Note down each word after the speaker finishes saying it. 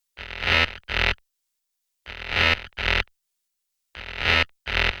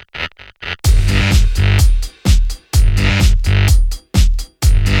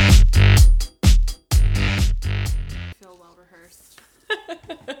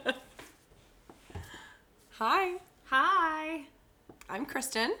Hi, Hi. I'm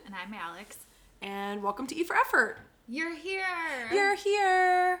Kristen, And I'm Alex. and welcome to E for Effort. You're here. You're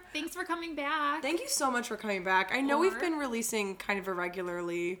here. Thanks for coming back. Thank you so much for coming back. I know we've Or- been releasing kind of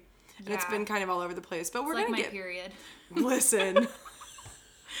irregularly, and it's Yeah. been kind of all over the place, but we're It's like gonna my get. period. Listen,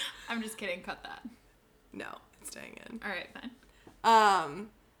 I'm just kidding. Cut that. no, it's staying in. All right, fine.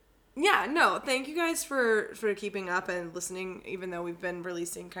 Yeah, no, thank you guys for keeping up and listening, even though we've been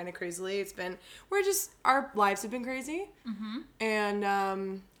releasing kind of crazily. Our lives have been crazy, and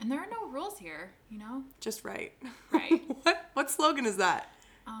And there are no rules here, you know? just right. Right. What slogan is that?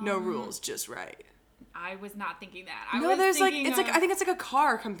 No rules, just right. I was not thinking that. I think it's like a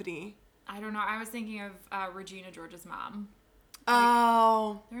car company. I don't know. I was thinking of Regina George's mom.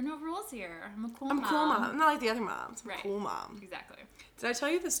 Oh. There are no rules here. I'm a cool I'm mom. a cool mom. I'm not like the other moms. I'm Right. a cool mom. Exactly. Did I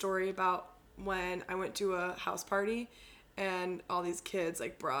tell you the story about when I went to a house party and all these kids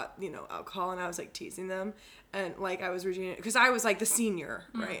like brought, alcohol and I was like teasing them and like I was Regina, because I was like the senior,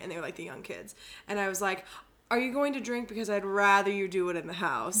 right? And they were like the young kids. And I was like, are you going to drink? Because I'd rather you do it in the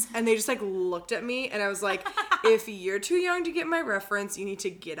house. And they just like looked at me and I was like, if you're too young to get my reference, you need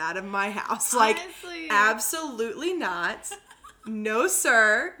to get out of my house. Like, Honestly. absolutely not. No,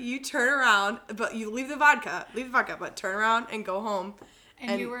 sir. You turn around, but you leave the vodka, but turn around and go home.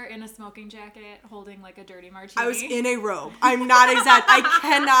 And you were in a smoking jacket holding like a dirty martini. I was in a robe. I'm not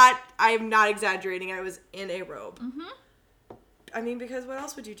exaggerating. I was in a robe. Mm-hmm. I mean, because what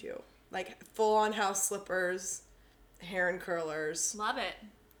else would you do? Like full on house slippers, hair and curlers. Love it.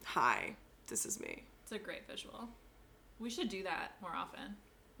 Hi, this is me. It's a great visual. We should do that more often.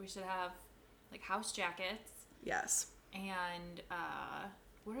 We should have like house jackets Yes. and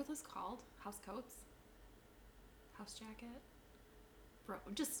what are those called? House coats? House jacket?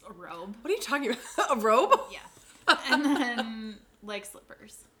 Just a robe. What are you talking about? A robe? Yeah. And then like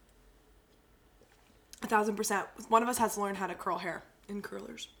slippers. 1,000%. One of us has to learn how to curl hair in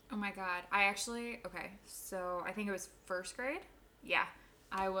curlers. Oh my god. So I think it was first grade. Yeah.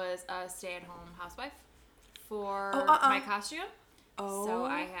 I was a stay-at-home housewife for my costume. Oh. So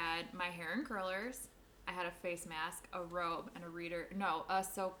I had my hair in curlers. I had a face mask, a robe, and a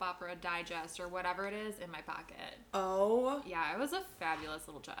soap opera digest or whatever it is in my pocket. Oh. Yeah, I was a fabulous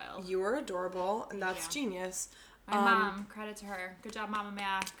little child. You were adorable, and that's Yeah. genius. My mom, credit to her. Good job, Mama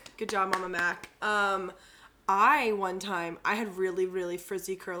Mac. Good job, Mama Mac. One time, I had really, really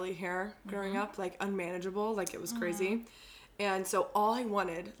frizzy curly hair growing up, like unmanageable, like it was crazy. And so all I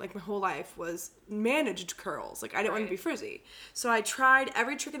wanted, like my whole life, was managed curls. Like I didn't want to be frizzy. So I tried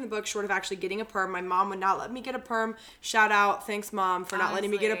every trick in the book short of actually getting a perm. My mom would not let me get a perm. Shout out, thanks mom for not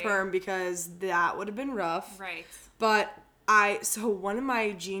letting me get a perm because that would have been rough. Right. But so one of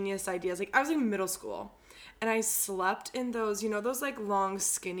my genius ideas, like I was in middle school and I slept in those, those like long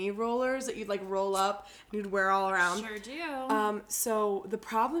skinny rollers that you'd like roll up and you'd wear all around. Sure do. So the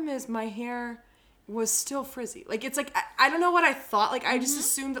problem is my hair was still frizzy. Like it's like, I don't know what I thought. Like I just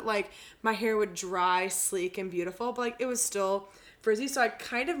assumed that like my hair would dry, sleek and beautiful, but like it was still frizzy. So I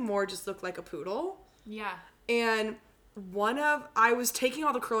kind of more just looked like a poodle. Yeah. And I was taking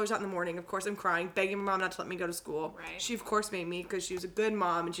all the curlers out in the morning. Of course, I'm crying, begging my mom not to let me go to school. Right. She, of course, made me because she was a good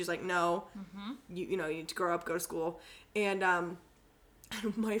mom. And she's like, no, you need to grow up, go to school. And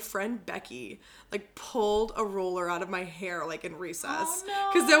my friend Becky, like, pulled a roller out of my hair, like, in recess. Oh, no.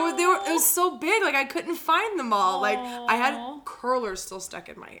 Because it was so big, like, I couldn't find them all. Like, I had curlers still stuck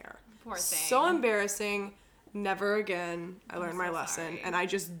in my hair. Poor thing. So embarrassing. Never again. I learned my lesson. sorry. And I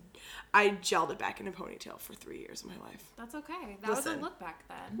gelled it back in a ponytail for 3 years of my life. That's okay. That was Listen. a look back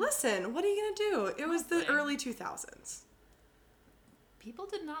then. Listen, what are you going to do? It was the Nothing. early 2000s. People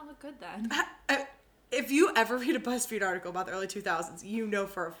did not look good then. If you ever read a BuzzFeed article about the early 2000s, you know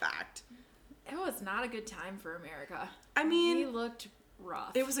for a fact. It was not a good time for America. I mean, we looked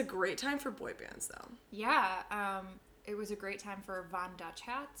rough. it was a great time for boy bands, though. Yeah, it was a great time for Von Dutch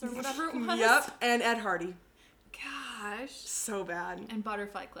hats or whatever it was. Yep, and Ed Hardy. Gosh. So bad. And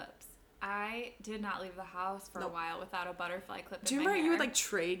butterfly clips. I did not leave the house for a while without a butterfly clip Do in you my remember hair. you would like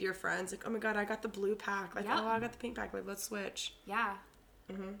trade your friends? Like, oh my god, I got the blue pack. Like, Yep. oh, I got the pink pack. Like, let's switch. Yeah.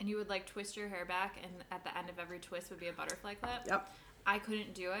 And you would like twist your hair back, and at the end of every twist would be a butterfly clip. Yep. I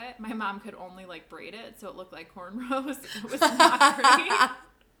couldn't do it. My mom could only like braid it, so it looked like cornrows. It was not great.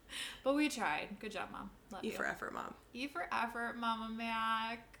 But we tried. Good job, Mom. Love you. E for effort, mom. E for effort, Mama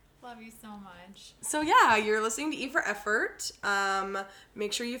Mac. Love you so much. So yeah, you're listening to E for Effort.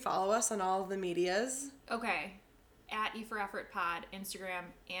 Make sure you follow us on all of the medias. Okay. At E for Effort Pod, Instagram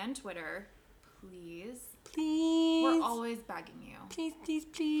and Twitter. Please. Please. We're always begging you. Please, please,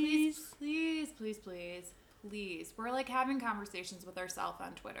 please. Please, please, please, please. We're like having conversations with ourselves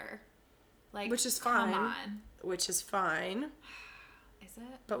on Twitter. Like, which is come fine. on. Which is fine. Is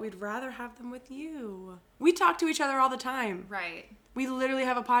it? But we'd rather have them with you. We talk to each other all the time. Right. We literally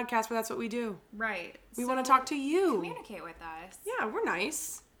have a podcast where that's what we do. Right. We want to talk to you. Communicate with us. Yeah, we're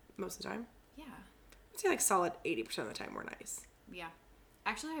nice most of the time. Yeah. I'd say like solid 80% of the time we're nice. Yeah.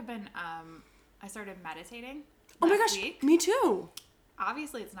 Actually, I've been, I started meditating. Oh my last gosh, week. me too.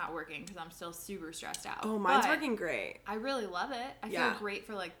 Obviously, it's not working because I'm still super stressed out. Oh, mine's but working great. I really love it. I Yeah. feel great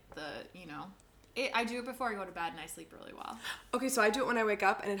for like I do it before I go to bed and I sleep really well. Okay, so I do it when I wake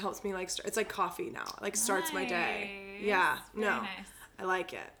up and it helps me like, it's like coffee now. It like starts my day. Yeah, Very no, nice. I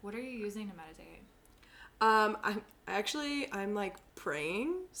like it. What are you using to meditate? I'm like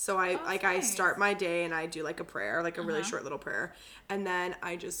praying. So I Oh, I nice. start my day and I do like a prayer, like a really Uh-huh. short little prayer. And then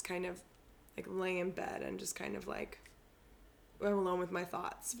I just kind of like lay in bed and just kind of like I'm alone with my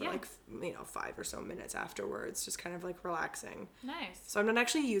thoughts for Yeah. like 5 or so minutes afterwards, just kind of like relaxing. Nice. So I'm not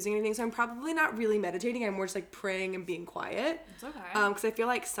actually using anything. So I'm probably not really meditating. I'm more just like praying and being quiet. It's okay. Because I feel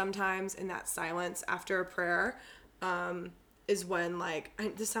like sometimes in that silence after a prayer, is when like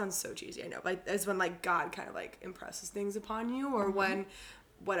this sounds so cheesy, I know, but is when like God kind of like impresses things upon you, or when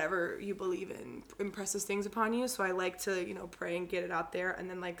whatever you believe in impresses things upon you. So I like to pray and get it out there, and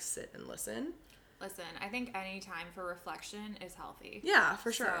then like sit and listen. Listen, I think any time for reflection is healthy. Yeah,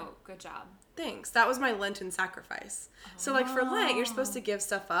 for sure. So, good job. Thanks. That was my Lenten sacrifice. So like for Lent, you're supposed to give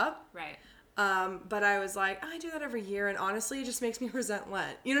stuff up. Right. But I was like, I do that every year, and honestly, it just makes me resent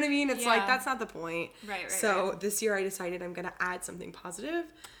Lent. You know what I mean? It's Yeah. like, that's not the point. Right. So this year I decided I'm going to add something positive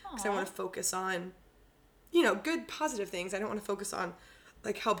because I Aw. want to focus on, good positive things. I don't want to focus on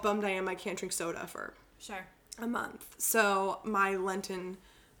like how bummed I am I can't drink soda for Sure. a month. So my Lenten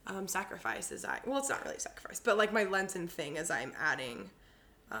sacrifice is it's not really a sacrifice, but like my Lenten thing is I'm adding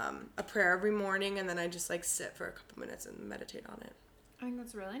a prayer every morning, and then I just like sit for a couple minutes and meditate on it. I think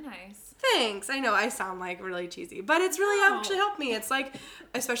that's really nice. Thanks. I know I sound like really cheesy, but it's really No. actually helped me. It's like,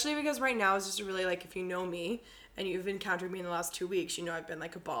 especially because right now is just really like, if you know me and you've encountered me in the last 2 weeks, I've been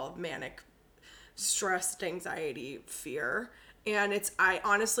like a ball of manic, stressed, anxiety, fear. And I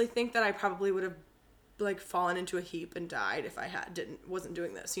honestly think that I probably would have like fallen into a heap and died if I wasn't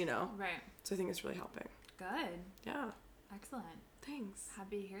doing this, Right. So I think it's really helping. Good. Yeah. Excellent. Thanks.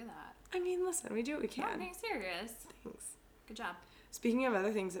 Happy to hear that. I mean, listen, we do what we No, can. being serious. Thanks. Good job. Speaking of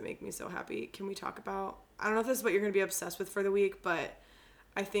other things that make me so happy, can we talk about, I don't know if this is what you're going to be obsessed with for the week, but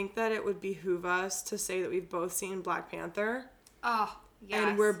I think that it would behoove us to say that we've both seen Black Panther. Oh, yes.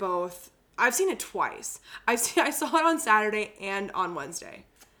 And I've seen it twice. I saw it on Saturday and on Wednesday.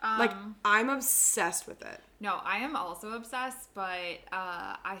 Like, I'm obsessed with it. No, I am also obsessed, but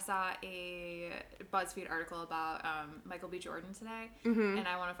I saw a BuzzFeed article about Michael B. Jordan today, and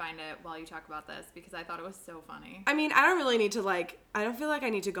I want to find it while you talk about this because I thought it was so funny. I mean, I don't really need to I don't feel like I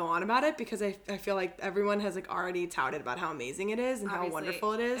need to go on about it because I feel like everyone has like already touted about how amazing it is and Obviously, how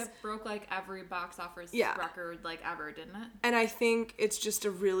wonderful it is. It broke like every box office record like ever, didn't it? And I think it's just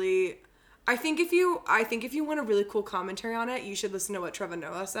I think if you want a really cool commentary on it, you should listen to what Trevor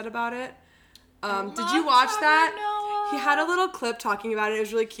Noah said about it. Did you watch that? Noah. He had a little clip talking about it. It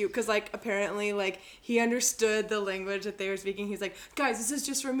was really cute because like apparently like he understood the language that they were speaking. He's like, guys, this is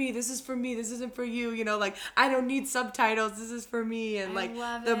just for me. This is for me. This isn't for you. Like I don't need subtitles. This is for me. And like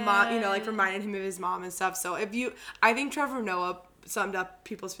the mom, like reminded him of his mom and stuff. So I think Trevor Noah summed up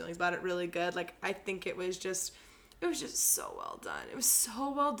people's feelings about it really good. Like I think it was just so well done. It was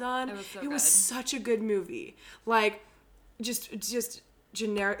so well done. It was such a good movie. Like just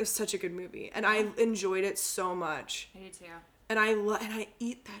generic. It was such a good movie, and I enjoyed it so much. I did too. And I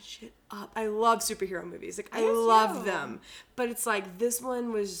eat that shit up. I love superhero movies. Like I do love too. them. But it's like this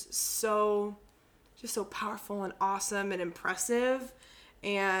one was so powerful and awesome and impressive.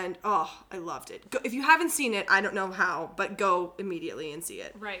 And I loved it. If you haven't seen it, I don't know how, but go immediately and see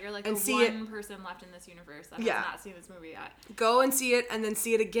it. Right, you're like and the see one person left in this universe that has Yeah. not seen this movie yet. Go and see it, and then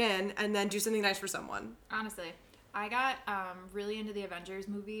see it again, and then do something nice for someone. Honestly, I got really into the Avengers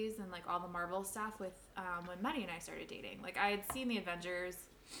movies and like all the Marvel stuff with when Maddie and I started dating. Like I had seen the Avengers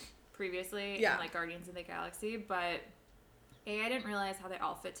previously Yeah. and like Guardians of the Galaxy, but I didn't realize how they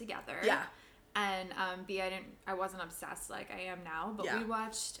all fit together. Yeah. And B, I wasn't obsessed like I am now, but Yeah. we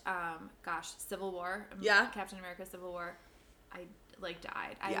watched Civil War. Yeah. Captain America Civil War. I like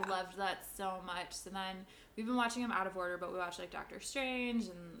died. Yeah. I loved that so much. So then we've been watching them out of order, but we watched like Doctor Strange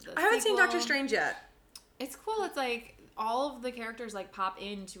and the I haven't seen Doctor sequel. Strange yet. It's cool. It's like all of the characters like pop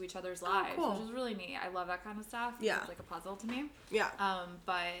into each other's lives, cool. which is really neat. I love that kind of stuff. Yeah. It's like a puzzle to me. Yeah.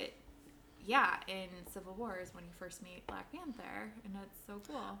 But yeah, in Civil War is when you first meet Black Panther, and it's so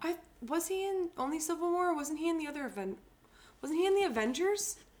cool. Was he in only Civil War? Or wasn't he in the other event? Wasn't he in the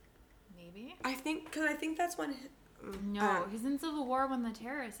Avengers? Maybe. I think that's when. No, he's in Civil War when the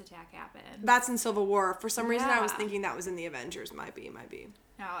terrorist attack happened. That's in Civil War. For some reason, I was Yeah. thinking that was in the Avengers. Might be.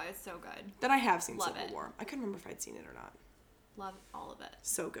 No, it's so good. Then I have seen Love Civil it. War. I couldn't remember if I'd seen it or not. Love all of it.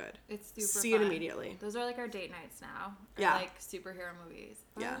 So good. It's super See fun. it immediately. Those are like our date nights now. Yeah. Like superhero movies.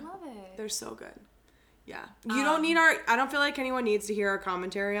 But Yeah. I love it. They're so good. Yeah. You don't need I don't feel like anyone needs to hear our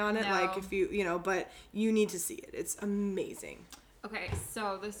commentary on it. No. Like if but you need to see it. It's amazing. Okay,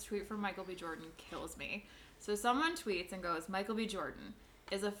 so this tweet from Michael B. Jordan kills me. So someone tweets and goes, Michael B. Jordan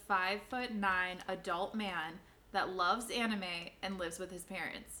is a 5'9" adult man that loves anime and lives with his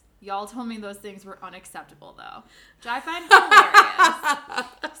parents. Y'all told me those things were unacceptable though, which I find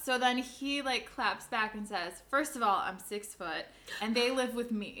hilarious. So then he claps back and says, first of all, I'm 6 foot and they live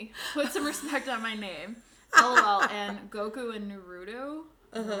with me. Put some respect on my name. LOL. And Goku and Naruto,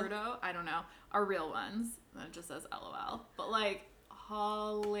 I don't know, are real ones. And it just says LOL. But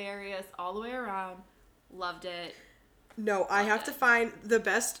hilarious all the way around. Loved it. No, I have to find the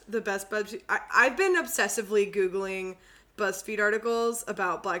best BuzzFeed. I've been obsessively Googling BuzzFeed articles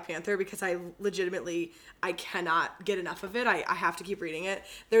about Black Panther because I cannot get enough of it. I have to keep reading it.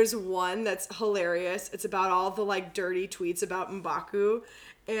 There's one that's hilarious. It's about all the dirty tweets about M'Baku,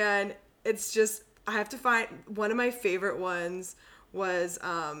 and it's just I have to find one of my favorite ones was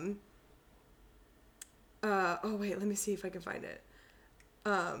oh wait, let me see if I can find it.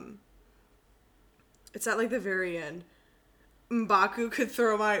 It's at the very end. M'Baku could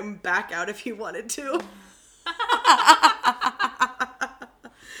throw my back out if he wanted to.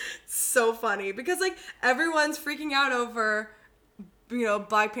 So funny because everyone's freaking out over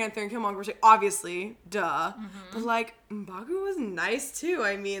Black Panther and Killmonger, which obviously duh, but M'Baku was nice too.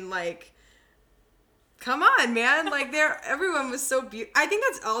 I mean come on, man, everyone was so beautiful. I think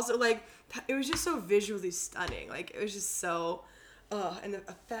that's also it was just so visually stunning. It was just so and the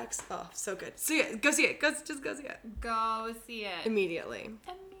effects, so good. See it, go see it, just go see it. Go see it. Immediately.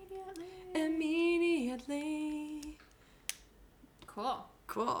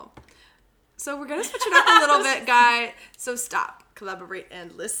 Cool. So we're gonna switch it up a little bit, guys. So stop, collaborate,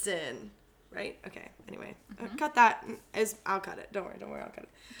 and listen. Right? Okay. Anyway, cut that. I'll cut it. Don't worry. I'll cut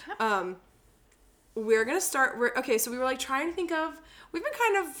it. We're gonna start. So we were trying to think of. We've been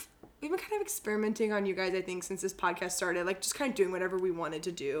kind of experimenting on you guys. I think since this podcast started, just kind of doing whatever we wanted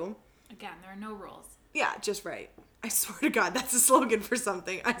to do. Again, there are no rules. Yeah, just right. I swear to God, that's a slogan for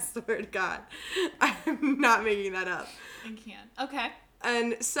something. I swear to God, I'm not making that up. I can't. Okay.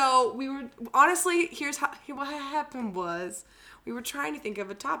 And so we were, honestly, what happened was we were trying to think of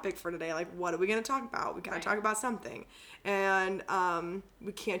a topic for today. What are we going to talk about? We got to talk about something. And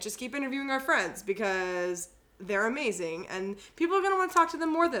we can't just keep interviewing our friends because they're amazing. And people are going to want to talk to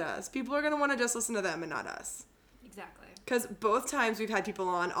them more than us. People are going to want to just listen to them and not us. Exactly. Because both times we've had people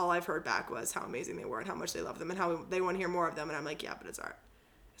on, all I've heard back was how amazing they were and how much they love them and how they want to hear more of them. And I'm like, yeah, but it's our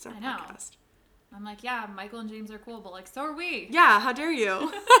podcast. I'm like, yeah, Michael and James are cool, but so are we. Yeah, how dare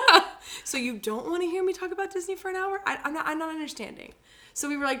you? So you don't want to hear me talk about Disney for an hour? I'm not understanding. So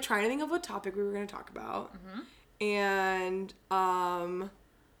we were trying to think of what topic we were going to talk about. And I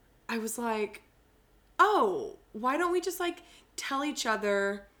was like, oh, why don't we just tell each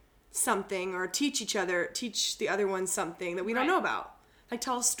other something or teach the other one something that we don't know about?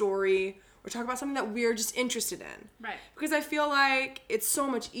 Tell a story or talk about something that we're just interested in. Right. Because I feel like it's so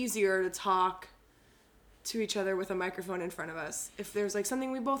much easier to talk to each other with a microphone in front of us if there's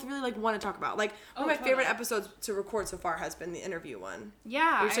something we both really want to talk about. One of my favorite episodes to record so far has been the interview one.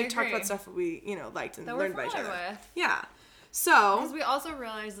 Yeah, we just talk about stuff that we liked and learned about each other. Yeah. So because we also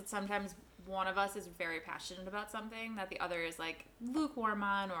realize that sometimes one of us is very passionate about something that the other is lukewarm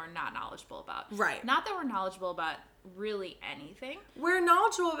on or not knowledgeable about. Right. Not that we're knowledgeable about really anything. We're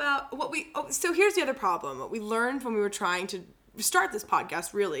knowledgeable about so here's the other problem. What we learned when we were trying to start this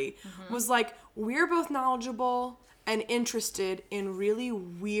podcast really was we're both knowledgeable and interested in really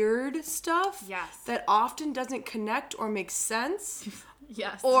weird stuff. Yes. That often doesn't connect or make sense.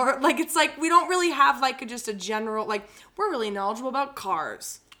 Yes. Or it's we don't really have just a general we're really knowledgeable about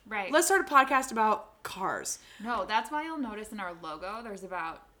cars. Right. Let's start a podcast about cars. No, that's why you'll notice in our logo there's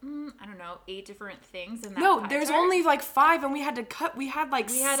about 8 different things in that. No, there's chart. Only 5, and we had to cut. We had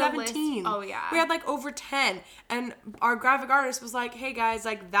 17. Oh yeah. We had over 10, and our graphic artist was like, "Hey guys,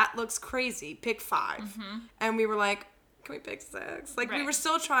 that looks crazy. Pick 5." And we were like, "Can we pick 6?" We were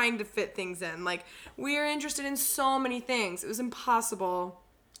still trying to fit things in. We are interested in so many things. It was impossible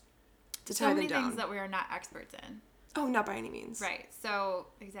to tie them down. So many things that we are not experts in. Oh, not by any means. Right. So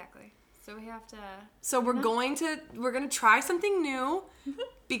exactly. So we have to. So we're going to try something new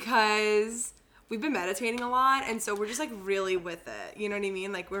because we've been meditating a lot, and so we're just, like, really with it. You know what I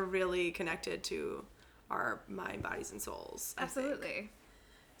mean? Like, we're really connected to our mind, bodies, and souls. Absolutely.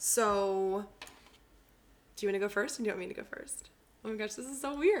 So, do you want to go first, or do you want me to go first? Oh my gosh, this is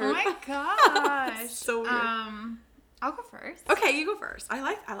so weird. Oh my gosh. So weird. I'll go first. Okay, you go first. I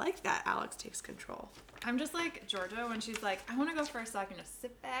like that Alex takes control. I'm just like Georgia when she's like, I want to go first so I can just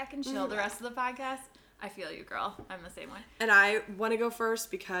sit back and chill the rest of the podcast. I feel you, girl. I'm the same way. And I want to go first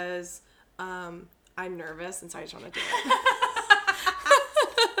because I'm nervous, and so I just want to do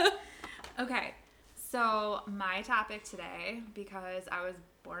it. Okay, so my topic today, because I was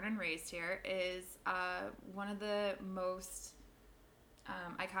born and raised here, is one of the most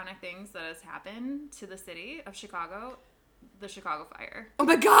iconic things that has happened to the city of Chicago, the Chicago Fire. Oh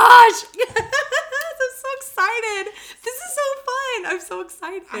my gosh! I'm so excited. This is so fun. I'm so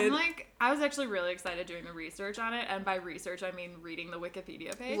excited. I was actually really excited doing the research on it, and by research I mean reading the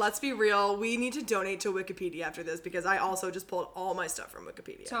Wikipedia page. Let's be real. We need to donate to Wikipedia after this because I also just pulled all my stuff from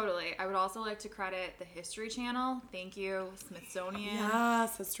Wikipedia. Totally. I would also like to credit the History Channel. Thank you, Smithsonian.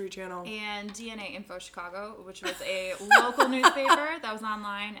 Yes, History Channel. And DNA Info Chicago, which was a local newspaper that was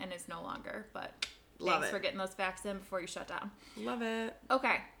online and is no longer. But thanks for getting those facts in before you shut down. Love it.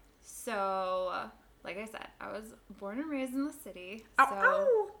 Okay. So, like I said, I was born and raised in the city. Ow, so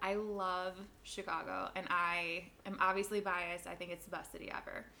ow. I love Chicago, and I am obviously biased. I think it's the best city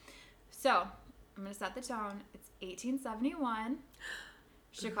ever. So, I'm going to set the tone. It's 1871.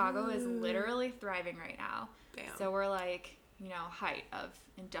 Chicago is literally thriving right now. Bam. So we're like, height of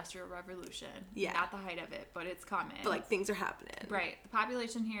Industrial Revolution. Yeah. Not the height of it, but it's coming. But, like, things are happening. Right. The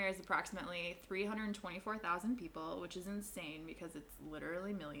population here is approximately 324,000 people, which is insane because it's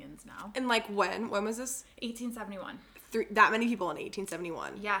literally millions now. And, like, when? When was this? 1871. That many people in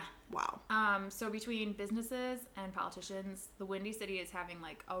 1871? Yeah. Wow. So between businesses and politicians, the Windy City is having,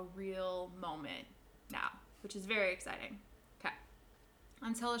 like, a real moment now, which is very exciting. Okay.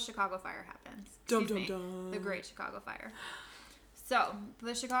 Until the Chicago Fire happens. Dum, dum, dum. The Great Chicago Fire. So,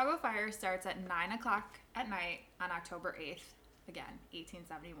 the Chicago Fire starts at 9 o'clock at night on October 8th, again,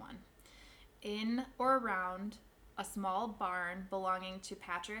 1871, in or around a small barn belonging to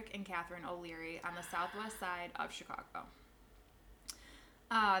Patrick and Catherine O'Leary on the southwest side of Chicago.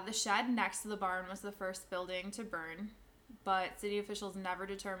 The shed next to the barn was the first building to burn, but city officials never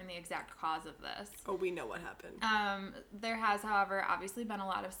determined the exact cause of this. Oh, we know what happened. There has, however, obviously been a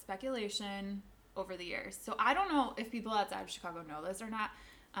lot of speculation over the years. So I don't know if people outside of Chicago know this or not,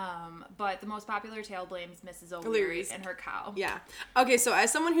 but the most popular tale blames Mrs. O'Leary and her cow. Yeah. Okay, so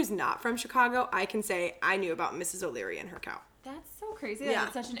as someone who's not from Chicago, I can say I knew about Mrs. O'Leary and her cow. That's so crazy. That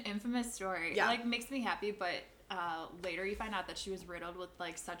it's such an infamous story. Yeah. It, like, makes me happy, but later you find out that she was riddled with,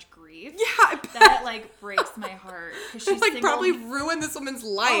 like, such grief. Yeah. That it, like, breaks my heart. Because she's like, probably ruined this woman's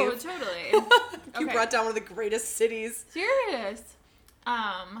life. Oh, totally. You brought down one of the greatest cities. Serious.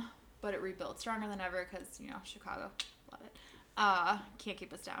 But it rebuilt stronger than ever because, Chicago. Love it. Can't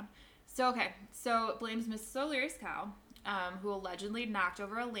keep us down. So, okay. So, it blames Mrs. O'Leary's cow, who allegedly knocked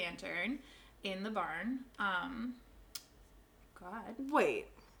over a lantern in the barn. God. Wait.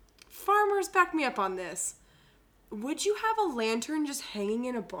 Farmers, back me up on this. Would you have a lantern just hanging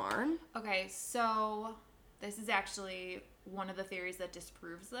in a barn? Okay, so this is actually one of the theories that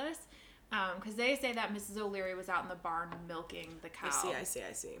disproves this. Because they say that Mrs. O'Leary was out in the barn milking the cow. I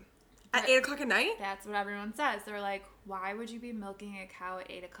see. At 8 o'clock at night? That's what everyone says. They're like, why would you be milking a cow at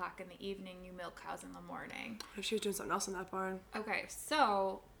 8 o'clock in the evening? You milk cows in the morning. What if she was doing something else in that barn? Okay,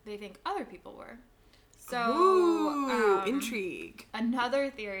 so they think other people were. So, ooh, intrigue. Another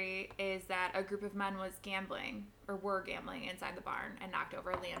theory is that a group of men were gambling inside the barn and knocked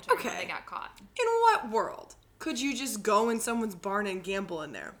over a lantern when they got caught. In what world could you just go in someone's barn and gamble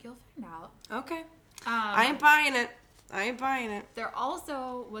in there? You'll find out. Okay. I ain't buying it. There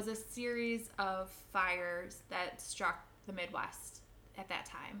also was a series of fires that struck the Midwest at that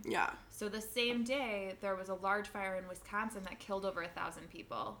time. Yeah. So the same day, there was a large fire in Wisconsin that killed over 1,000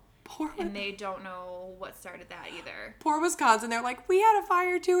 people. And they don't know what started that either. Poor Wisconsin. They're like, we had a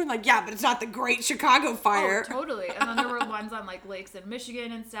fire too. And like, yeah, but it's not the Great Chicago Fire. Oh, totally. And then there were ones on like lakes in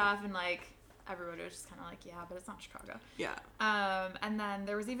Michigan and stuff. And like, everybody was just kind of like, yeah, but it's not Chicago. Yeah. And then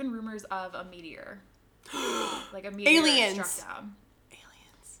there was even rumors of a meteor. Like a meteor Aliens. struck down.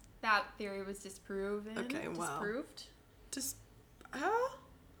 Aliens. That theory was disproven. Okay, wow. Disproved. I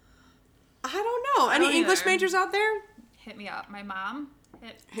don't know. Any English majors out there? Hit me up. My mom.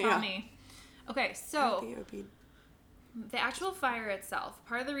 Tell me. Okay, so The actual fire itself,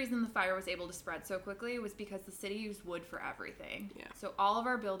 part of the reason the fire was able to spread so quickly was because the city used wood for everything. Yeah. So all of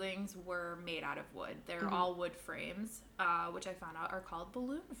our buildings were made out of wood. They're all wood frames, which I found out are called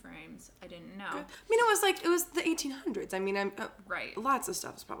balloon frames. I didn't know. I mean, it was the 1800s. I mean, Right. lots of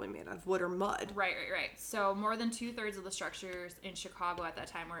stuff is probably made out of wood or mud. Right. So more than 2/3 of the structures in Chicago at that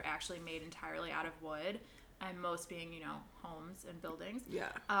time were actually made entirely out of wood, and most being, homes and buildings. Yeah.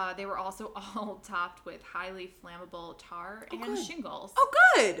 They were also all topped with highly flammable tar and good. shingles. Oh,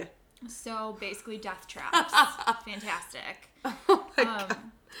 good. So basically death traps. Fantastic. Oh my God.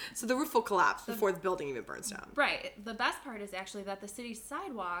 So the roof will collapse before the building even burns down. Right. The best part is actually that the city's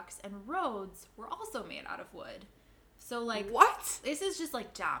sidewalks and roads were also made out of wood. So What? this is just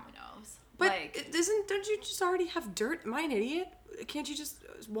like dominoes. But don't you just already have dirt? Am I an idiot? Can't you just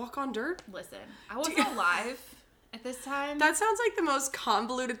walk on dirt? Listen, I wasn't alive at this time. That sounds like the most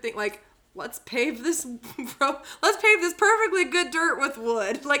convoluted thing. Like, let's pave this perfectly good dirt with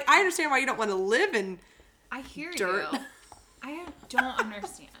wood. Like, I understand why you don't want to live in I hear dirt. you. I don't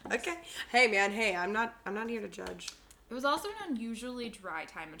understand. Okay. Hey man, I'm not here to judge. It was also an unusually dry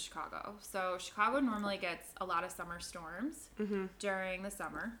time in Chicago. So Chicago normally gets a lot of summer storms during the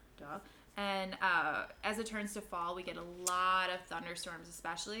summer. Duh. And as it turns to fall, we get a lot of thunderstorms,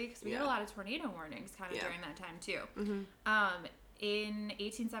 especially because we get a lot of tornado warnings kind of during that time too. In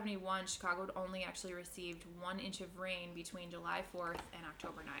 1871, Chicago only actually received 1 inch of rain between July 4th and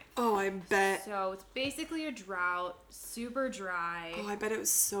October 9th. Oh, I bet. So it's basically a drought, super dry. Oh, I bet it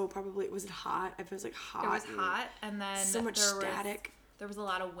was was it hot? I bet it was like hot. It was hot, and then so much static. There was a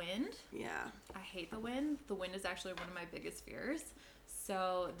lot of wind. Yeah. I hate the wind. The wind is actually one of my biggest fears.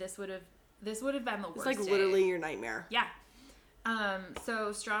 So this would have been the worst. It's like day. literally your nightmare. Yeah.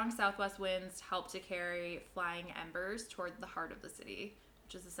 So strong southwest winds helped to carry flying embers toward the heart of the city,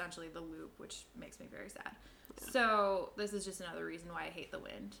 which is essentially the loop, which makes me very sad. Yeah. So this is just another reason why I hate the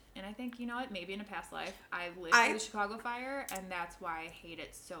wind. And I think, maybe in a past life, I lived through the Chicago fire, and that's why I hate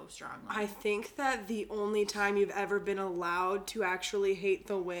it so strongly. I think that the only time you've ever been allowed to actually hate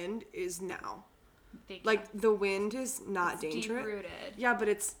the wind is now. Like, the wind is not dangerous. Deep-rooted. Yeah, but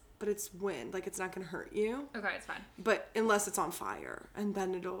it's wind. Like, it's not going to hurt you. Okay, it's fine. But unless it's on fire, and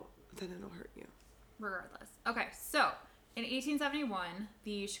then it'll hurt you. Regardless. Okay, so in 1871,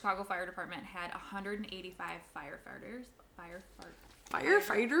 the Chicago Fire Department had 185 firefighters.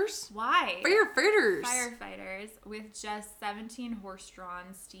 Firefighters? Why? Firefighters. Firefighters with just 17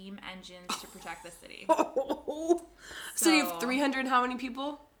 horse-drawn steam engines to protect the city. So you have 300 how many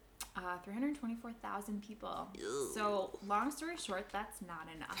people? 324,000 people. Ew. So, long story short, that's not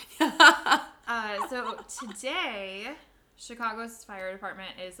enough. So, today, Chicago's fire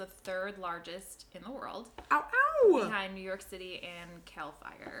department is the 3rd largest in the world. Ow, ow! Behind New York City and Cal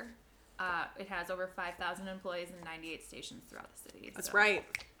Fire. It has over 5,000 employees and 98 stations throughout the city. That's right.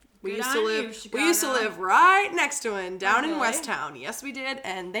 We used Chicago. to live right next to it, down in West Town. Yes, we did,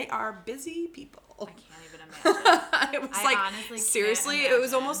 and they are busy people. I can't even imagine. It was like, seriously, it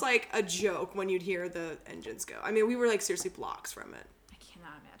was almost like a joke when you'd hear the engines go. I mean, we were like seriously blocks from it. I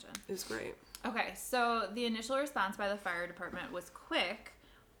cannot imagine. It was great. Okay, so the initial response by the fire department was quick,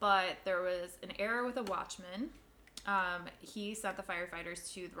 but there was an error with a watchman. He sent the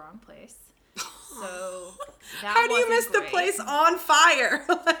firefighters to the wrong place. So that how do you miss the place on fire?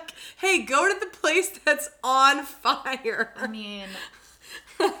 Like, hey, go to the place that's on fire. I mean,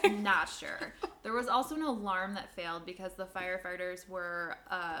 not sure. There was also an alarm that failed because the firefighters were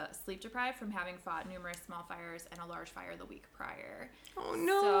sleep deprived from having fought numerous small fires and a large fire the week prior. Oh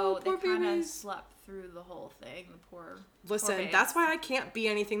no! So poor they kind of babies. slept through the whole thing. The poor. Listen, poor that's why I can't be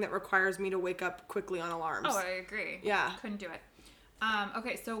anything that requires me to wake up quickly on alarms. Oh, I agree. Yeah. Couldn't do it.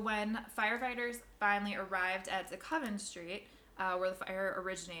 Okay, so when firefighters finally arrived at DeKoven Street, where the fire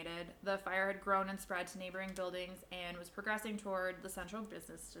originated, the fire had grown and spread to neighboring buildings and was progressing toward the central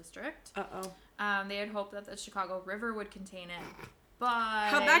business district. Uh-oh. They had hoped that the Chicago River would contain it, but...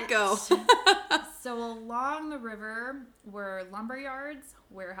 How'd that go? So along the river were lumber yards,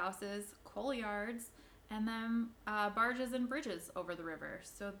 warehouses, coal yards, and then barges and bridges over the river.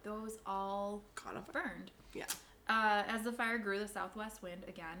 So those all burned. Yeah. As the fire grew, the southwest wind,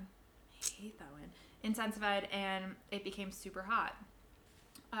 again, I hate that wind, intensified, and it became super hot,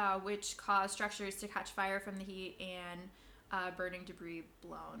 which caused structures to catch fire from the heat and burning debris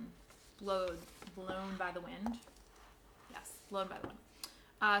blown by the wind. Yes, blown by the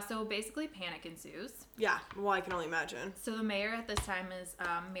wind. So basically panic ensues. Yeah, well, I can only imagine. So the mayor at this time is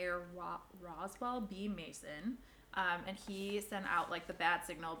Mayor Roswell B. Mason. And he sent out like the bat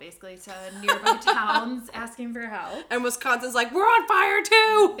signal basically to nearby towns asking for help. And Wisconsin's like, we're on fire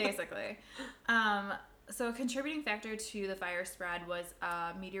too! Basically. So a contributing factor to the fire spread was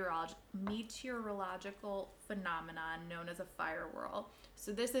a meteorological phenomenon known as a fire whirl.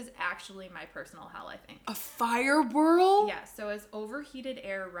 So this is actually my personal hell, I think. A fire whirl? Yeah, so as overheated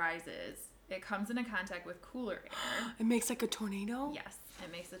air rises, it comes into contact with cooler air. It makes like a tornado? Yes,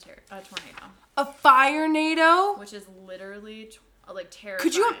 it makes a tornado. A fire-nado? Which is literally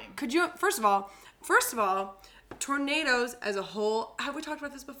terrifying. Could you first of all, tornadoes as a whole, have we talked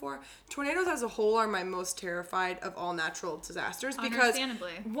about this before? Tornadoes as a whole are my most terrified of all natural disasters because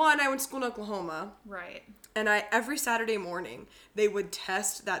Understandably. one, I went to school in Oklahoma. Right. And every Saturday morning they would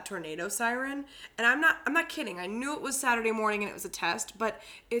test that tornado siren, and I'm not kidding. I knew it was Saturday morning and it was a test, but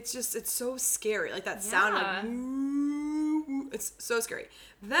it's so scary. Like that sound, like, it's so scary.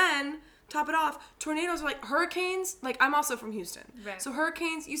 Then top it off, tornadoes are like hurricanes. Like, I'm also from Houston. Right. So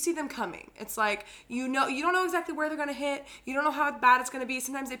hurricanes, you see them coming. It's like, you don't know exactly where they're going to hit. You don't know how bad it's going to be.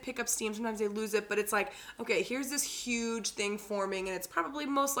 Sometimes they pick up steam. Sometimes they lose it. But it's like, okay, here's this huge thing forming, and it's probably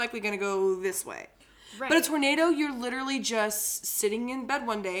most likely going to go this way. Right. But a tornado, you're literally just sitting in bed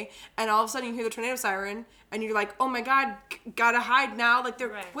one day, and all of a sudden you hear the tornado siren, and you're like, oh my God, gotta hide now. Like,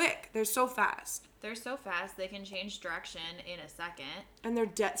 they're quick. They're so fast. They're so fast, they can change direction in a second. And they're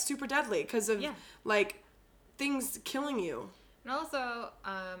super deadly because of, like, things killing you. And also,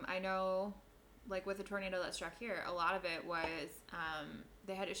 I know, like, with the tornado that struck here, a lot of it was,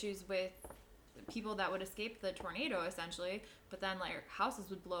 they had issues with people that would escape the tornado, essentially, but then, like,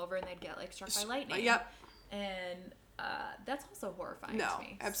 houses would blow over and they'd get, like, struck by lightning. Yep. And that's also horrifying to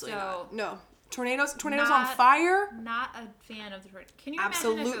me. Absolutely not. No. Tornadoes on fire? Not a fan of the tornado. Can you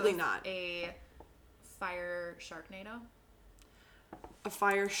absolutely imagine if it was not. A fire sharknado? A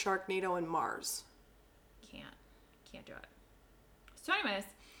fire sharknado in Mars. Can't do it. So anyways,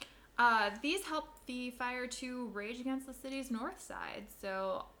 these helped the fire to rage against the city's north side.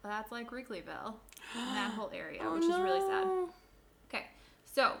 So that's like Wrigleyville and that whole area, which is really sad. Okay,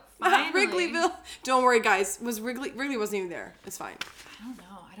 so finally, Wrigleyville. Don't worry, guys. Wrigley wasn't even there. It's fine. I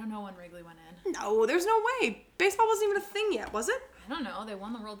don't know when Wrigley went in. No, there's no way. Baseball wasn't even a thing yet, was it? I don't know. They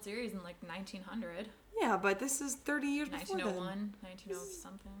won the World Series in like 1900. Yeah, but this is 30 years before 1901, 1900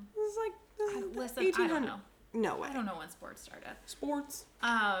 something. This is like listen, 1800. I don't know. No way. I don't know when sports started. Sports.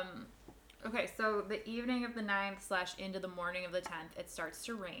 Okay, so the evening of the 9th / into the morning of the 10th, it starts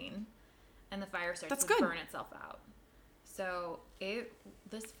to rain, and the fire starts to burn itself out. So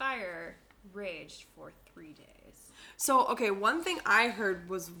this fire raged for 3 days. So, okay, one thing I heard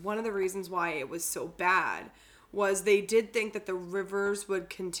was one of the reasons why it was so bad was they did think that the rivers would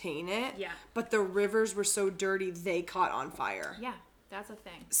contain it. Yeah. But the rivers were so dirty, they caught on fire. Yeah, that's a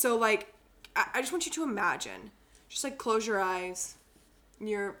thing. So, like, I just want you to imagine. Just, like, close your eyes.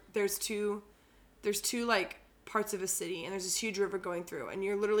 There's two, like, parts of a city, and there's this huge river going through, and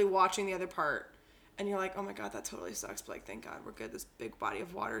you're literally watching the other part. And you're like, oh my God, that totally sucks. But like, thank God we're good. This big body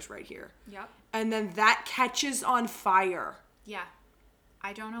of water is right here. Yep. And then that catches on fire. Yeah.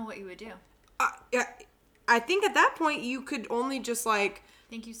 I don't know what you would do. I think at that point you could only just like.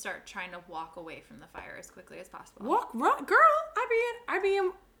 I think you start trying to walk away from the fire as quickly as possible. Run, girl. I'd be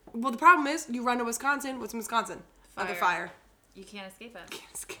in. Well, the problem is you run to Wisconsin. What's in Wisconsin? Another fire. You can't escape it.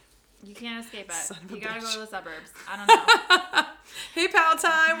 You can't escape it. Son of a You gotta bitch. go to the suburbs. I don't know. Hey, pal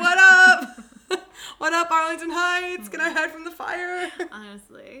time. What up? What up, Arlington Heights? Can I hide from the fire?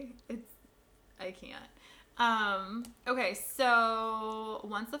 Honestly, I can't. Okay, so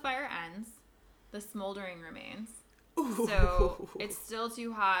once the fire ends, the smoldering remains. Ooh. So it's still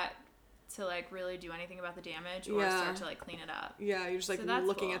too hot to like really do anything about the damage or start to like clean it up. Yeah, you're just like So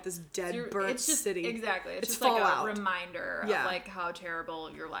looking cool. at this dead, burnt city. Exactly. It's just fallout. like a reminder of like how terrible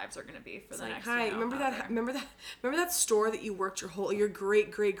your lives are going to be for the next. Hi, remember that store that you worked your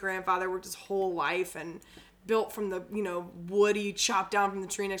great grandfather worked his whole life and built from the wood he chopped down from the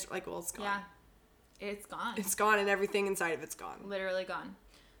tree next. Like, well, it's gone. Yeah, it's gone. It's gone, and everything inside of it's gone. Literally gone.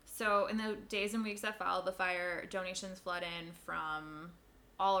 So in the days and weeks that followed the fire, donations flood in from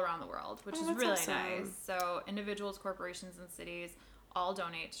all around the world, which is really awesome. nice. So individuals, corporations, and cities all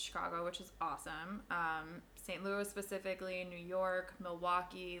donate to Chicago, which is awesome. St. Louis specifically, New York,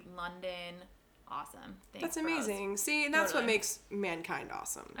 Milwaukee, London. Awesome. Thanks, That's amazing. bros. See, and that's what makes mankind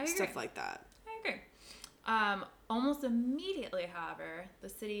awesome. I agree. Stuff like that. I agree. Almost immediately, however, the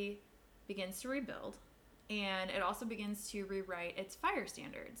city begins to rebuild, and it also begins to rewrite its fire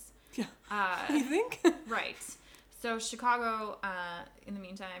standards. Yeah. You think? Right. So Chicago, in the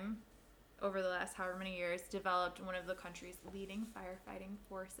meantime, over the last however many years, developed one of the country's leading firefighting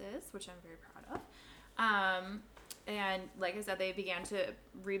forces, which I'm very proud of. And like I said, they began to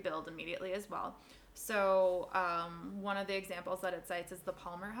rebuild immediately as well. So one of the examples that it cites is the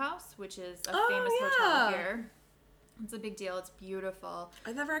Palmer House, which is a Oh, famous yeah. hotel here. It's a big deal. It's beautiful.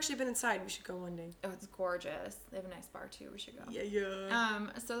 I've never actually been inside. We should go one day. Oh, it's gorgeous. They have a nice bar too. We should go. Yeah.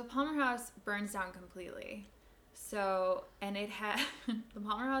 So the Palmer House burns down completely. So, and it had the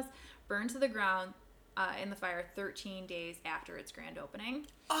Palmer House burned to the ground in the fire 13 days after its grand opening.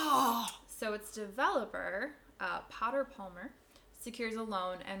 Oh. So its developer, Potter Palmer, secures a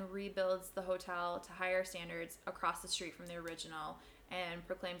loan and rebuilds the hotel to higher standards across the street from the original, and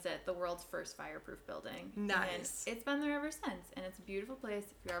proclaims it the world's first fireproof building. Nice. And it's been there ever since, and it's a beautiful place.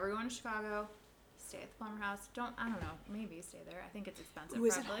 If you're ever going to Chicago, stay at the Palmer House. I don't know, maybe stay there. I think it's expensive. Ooh,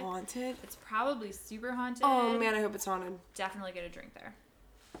 is it probably. haunted? It's probably super haunted. Oh man, I hope it's haunted. Definitely get a drink there.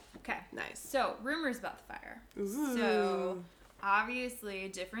 Okay. Nice. So, rumors about the fire. Ooh. So, obviously,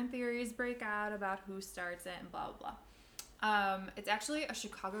 different theories break out about who starts it and blah, blah, blah. It's actually a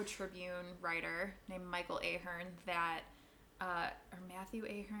Chicago Tribune writer named Michael Ahern that, or Matthew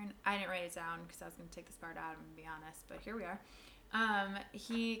Ahern. I didn't write it down because I was going to take this part out, I'm going to be honest, but here we are.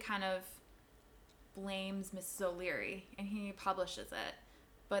 He kind of blames Mrs. O'Leary, and he publishes it,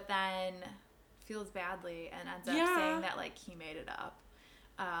 but then feels badly and ends up saying that, like, he made it up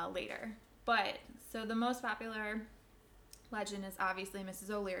later. But, so the most popular legend is obviously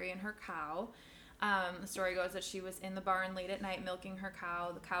Mrs. O'Leary and her cow. The story goes that she was in the barn late at night milking her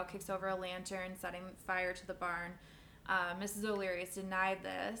cow. The cow kicks over a lantern, setting fire to the barn. Mrs. O'Leary has denied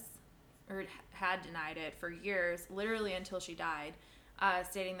this, or had denied it for years, literally until she died,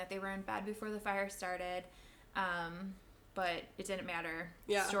 stating that they were in bed before the fire started. But it didn't matter.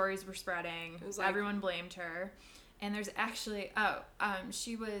 Yeah. Stories were spreading. It was like, everyone blamed her. And there's actually,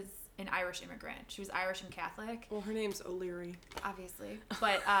 she was an Irish immigrant. She was Irish and Catholic. Well, her name's O'Leary. Obviously.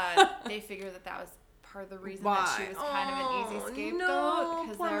 But they figured that was part of the reason that she was kind of an easy scapegoat.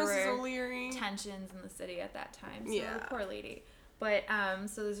 Because there Mrs. were O'Leary. tensions in the city at that time. So Yeah. poor lady. But,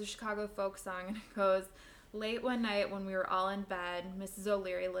 so there's a Chicago folk song, and it goes, late one night when we were all in bed, Mrs.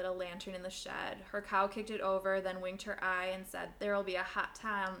 O'Leary lit a lantern in the shed. Her cow kicked it over, then winked her eye and said, "There'll be a hot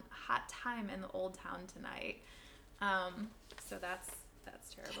time in the old town tonight." So that's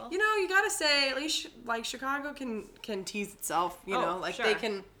terrible. You know, you gotta say, at least like Chicago can tease itself. You know, like sure.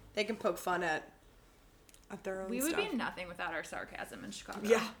 they can poke fun at their own We would stuff. be nothing without our sarcasm in Chicago.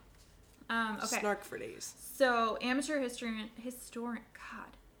 Yeah. Okay. Snark for days. So amateur historian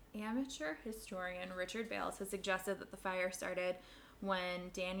Richard Bales has suggested that the fire started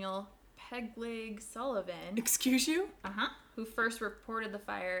when Daniel Pegleg Sullivan, Excuse you? who first reported the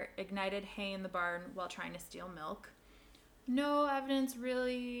fire, ignited hay in the barn while trying to steal milk. No evidence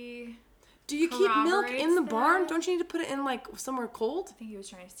really. Do you keep milk in the corroborates barn? that. Don't you need to put it in like somewhere cold? I think he was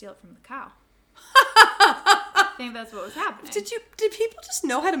trying to steal it from the cow. I think that's what was happening. Did people just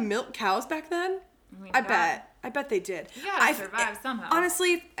know how to milk cows back then? I mean, I God, bet they did. You gotta survive somehow.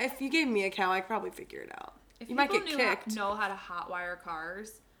 Honestly, if you gave me a cow, I could probably figure it out. If you might people get kicked. know how to hotwire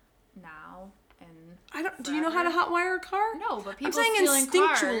cars now and I don't. Do you know how to hotwire a car? No, but people I'm saying stealing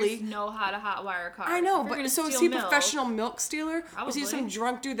instinctually. cars know how to hotwire cars. I know, If you're but gonna so is steal he a milk, professional milk stealer? Was he Probably. some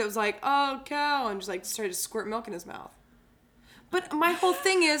drunk dude that was like, "Oh, cow," and just like started to squirt milk in his mouth? But my whole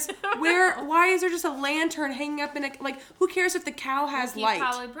thing is, why is there just a lantern hanging up in a, like, who cares if the cow has He light?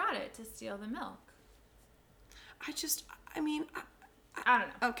 probably brought it to steal the milk. I mean, I don't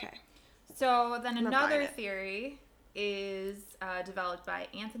know. okay. So then not another buying it. theory is developed by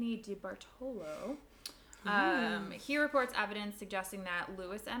Anthony DiBartolo. He reports evidence suggesting that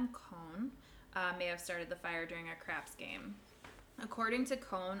Lewis M. Cohn may have started the fire during a craps game. According to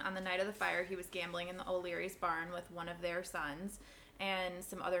Cohn, on the night of the fire, he was gambling in the O'Leary's barn with one of their sons and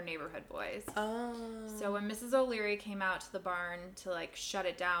some other neighborhood boys. Oh. So when Mrs. O'Leary came out to the barn to, like, shut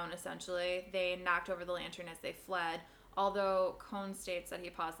it down, essentially, they knocked over the lantern as they fled, although Cohn states that he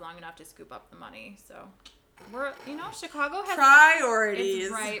paused long enough to scoop up the money. So, Chicago has Priorities.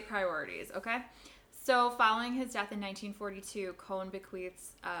 its right priorities, okay? So following his death in 1942, Cohn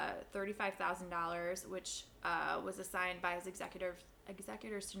bequeaths $35,000, which was assigned by his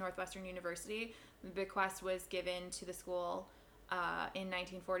executors to Northwestern University. The bequest was given to the school in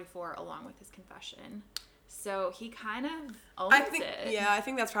 1944 along with his confession. So he kind of owns it. Yeah, I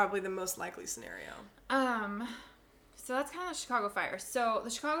think that's probably the most likely scenario. So that's kind of the Chicago fire. So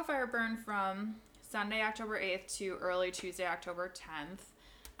the Chicago fire burned from Sunday, October 8th to early Tuesday, October 10th.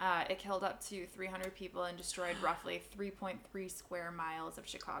 It killed up to 300 people and destroyed roughly 3.3 square miles of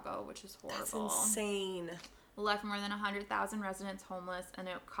Chicago, which is horrible. That's insane. left more than 100,000 residents homeless, and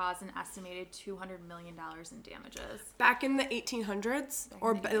it caused an estimated $200 million in damages. Back in the 1800s?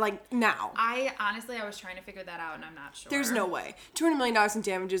 Or like now? I was trying to figure that out, and I'm not sure. There's no way. $200 million in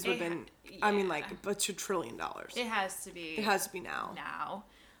damages would have been, I mean, like, but $2 trillion. It has to be. It has to be now.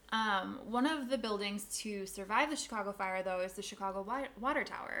 One of the buildings to survive the Chicago fire, though, is the Chicago Water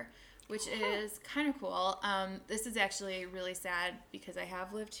Tower, which is kind of cool. This is actually really sad because I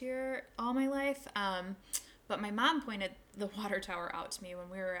have lived here all my life. But my mom pointed the water tower out to me when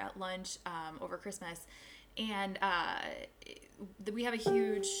we were at lunch over Christmas. And we have a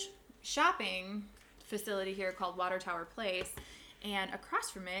huge shopping facility here called Water Tower Place. And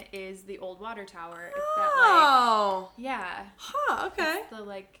across from it is the old water tower. It's that, yeah. Huh, okay. It's the,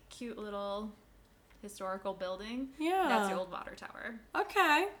 like, cute little historical building. Yeah. That's the old water tower.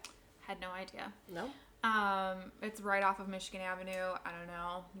 Okay. Had no idea. No. It's right off of Michigan Avenue. I don't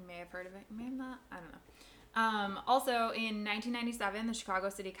know. You may have heard of it. You may have not. I don't know. Also, in 1997, the Chicago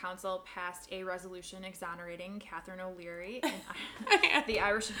City Council passed a resolution exonerating Catherine O'Leary, the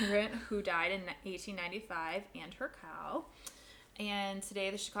Irish immigrant who died in 1895, and her cow. And today,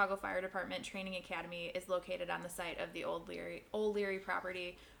 the Chicago Fire Department Training Academy is located on the site of the old Leary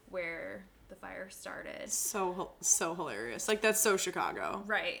property where the fire started. So hilarious. Like, that's so Chicago.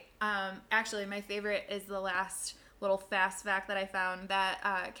 Right. Actually, my favorite is the last little fast fact that I found,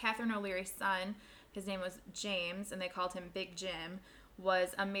 that Catherine O'Leary's son, his name was James, and they called him Big Jim, was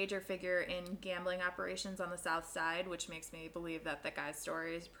a major figure in gambling operations on the South Side, which makes me believe that the guy's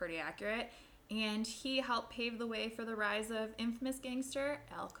story is pretty accurate. And he helped pave the way for the rise of infamous gangster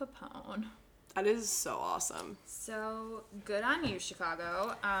Al Capone. That is so awesome. So good on you,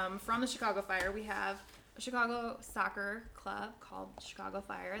 Chicago. From the Chicago Fire, we have a Chicago soccer club called Chicago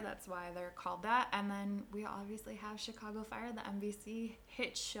Fire. That's why they're called that. And then we obviously have Chicago Fire, the NBC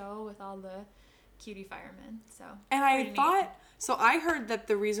hit show with all the cutie firemen. So and I heard that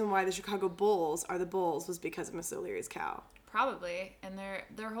the reason why the Chicago Bulls are the Bulls was because of Miss O'Leary's cow. Probably. And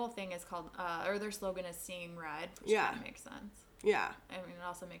their whole thing is called, or their slogan is Seeing Red, which kind of makes sense. Yeah. I mean, it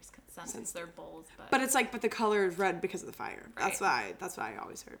also makes sense since they're bulls. But it's like, but the color is red because of the fire. Right. That's what I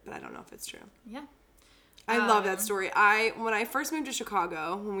always heard, but I don't know if it's true. Yeah. I love that story. When we first moved to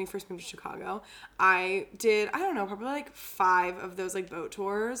Chicago, I did, I don't know, probably like 5 of those like boat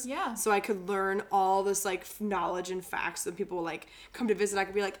tours. Yeah. So I could learn all this like knowledge and facts that people like come to visit. I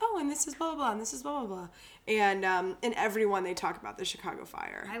could be like, oh, and this is blah, blah, blah, and this is blah, blah, blah. And in every one they talk about the Chicago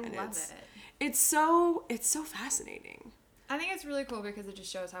fire. I love it. It's so fascinating. I think it's really cool because it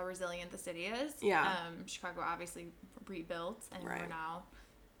just shows how resilient the city is. Yeah. Chicago obviously rebuilt, and right. we're now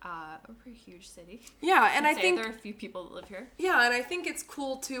a pretty huge city. Yeah, and I think there are a few people that live here. Yeah, and I think it's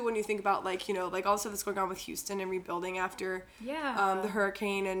cool too when you think about like, you know, like also that's going on with Houston and rebuilding after the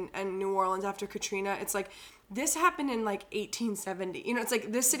hurricane and New Orleans after Katrina. It's like this happened in like 1870. You know, it's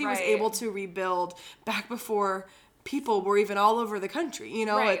like this city was able to rebuild back before people were even all over the country, you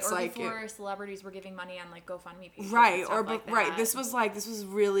know. Right, it's or like before celebrities were giving money on like GoFundMe pages. Right, or like right. This was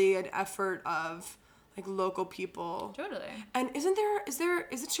really an effort of like local people. Totally. And is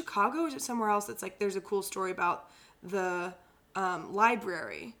it Chicago or is it somewhere else that's like there's a cool story about the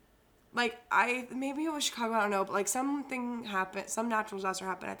library? Like maybe it was Chicago, I don't know, but like something happened, some natural disaster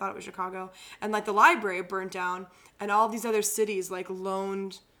happened. I thought it was Chicago, and like the library burnt down, and all these other cities like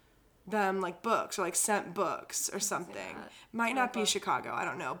loaned them like books or like sent books or something. Might not be Chicago, I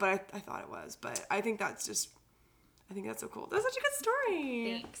don't know, but I thought it was. But I think that's so cool. That's such a good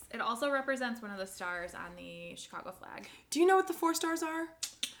story. Thanks. It also represents one of the stars on the Chicago flag. Do you know what the 4 stars are?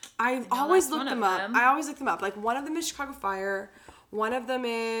 I always look them up. I always look them up. Like one of them is Chicago Fire. One of them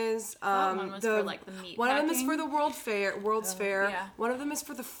is one was for like the meat one packing. of them is for the World's Fair. Yeah. One of them is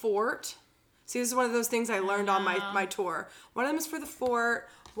for the fort. See, this is one of those things I learned on my tour. One of them is for the fort.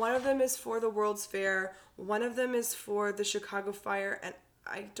 One of them is for the World's Fair. One of them is for the Chicago Fire, and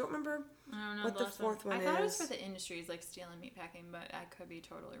I don't remember what the fourth one is. I thought it was for the industries like steel and meat packing, but I could be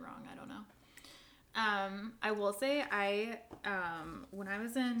totally wrong. I don't know. I will say when I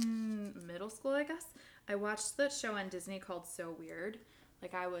was in middle school, I guess, I watched the show on Disney called So Weird.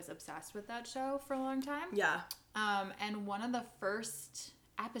 Like, I was obsessed with that show for a long time. Yeah. And one of the first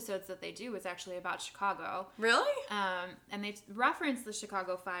episodes that they do is actually about Chicago. Really? And they reference the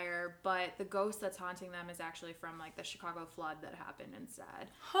Chicago fire, but the ghost that's haunting them is actually from, like, the Chicago flood that happened instead.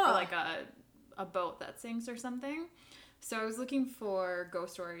 Or, like, a boat that sinks or something. So I was looking for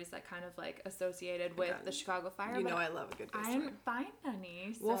ghost stories that kind of like associated with the Chicago fire. You know I love a good ghost story. I didn't find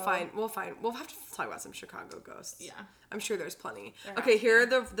any. So. We'll find. We'll have to talk about some Chicago ghosts. Yeah. I'm sure there's plenty. Okay, here are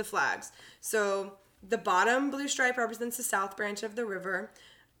the flags. So the bottom blue stripe represents the south branch of the river.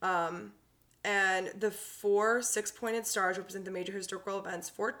 And the 4 6-pointed stars represent the major historical events: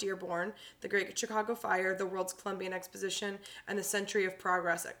 Fort Dearborn, the Great Chicago Fire, the World's Columbian Exposition, and the Century of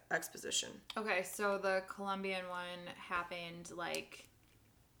Progress Exposition. Okay, so the Columbian one happened like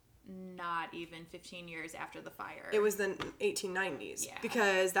not even 15 years after the fire. It was the 1890s. Yeah.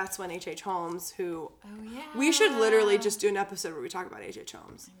 Because that's when H.H. Holmes, who... Oh, yeah. We should literally just do an episode where we talk about H.H.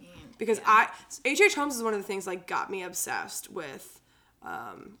 Holmes. I mean, because H.H. Holmes is one of the things like got me obsessed with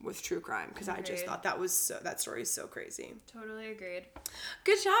true crime, because I just thought that story is so crazy. Totally agreed.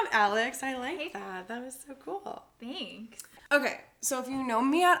 Good job, Alex. I like that. That was so cool. Thanks. Okay, so if you know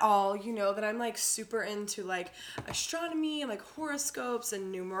me at all, you know that I'm like super into like astronomy and like horoscopes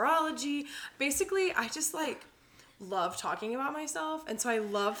and numerology. Basically, I just like love talking about myself, and so I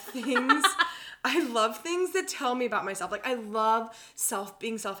love things. I love things that tell me about myself. Like I love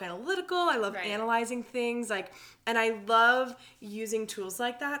being self-analytical. I love analyzing things, like, and I love using tools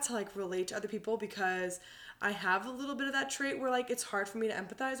like that to like relate to other people, because I have a little bit of that trait where like it's hard for me to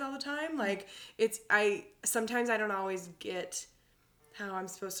empathize all the time. Like sometimes I don't always get how I'm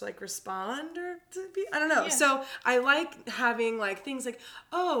supposed to like respond or to be, I don't know. Yeah. So I like having like things like,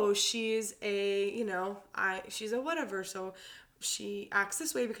 oh, she's a whatever, so she acts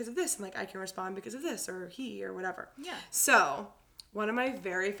this way because of this, and like I can respond because of this, or he, or whatever. Yeah. So one of my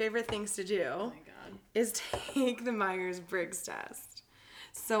very favorite things to do is take the Myers-Briggs test.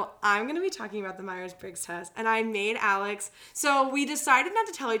 So I'm going to be talking about the Myers-Briggs test, and I made Alex, so we decided not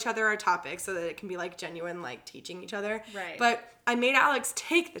to tell each other our topics so that it can be like genuine, like teaching each other. Right. But I made Alex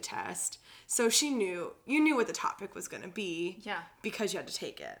take the test, so you knew what the topic was going to be. Yeah. Because you had to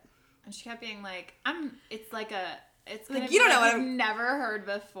take it. And she kept being like, it's gonna like, be you don't like know what I've never heard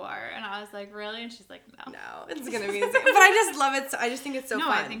before. And I was like, really? And she's like, no. No, it's going to be insane. But I just love it. So I just think it's so fun.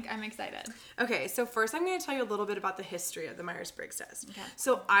 No, I think I'm excited. Okay, so first I'm going to tell you a little bit about the history of the Myers-Briggs test. Okay.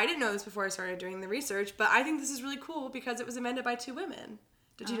 So I didn't know this before I started doing the research, but I think this is really cool because it was invented by 2 women.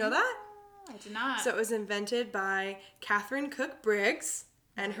 Did you know that? I did not. So it was invented by Catherine Cook Briggs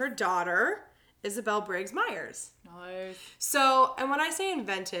and her daughter, Isabel Briggs Myers. Nice. So, and when I say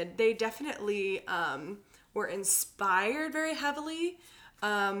invented, they definitely were inspired very heavily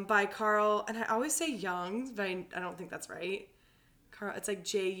by Carl, and I always say Jung, but I don't think that's right. Carl, it's like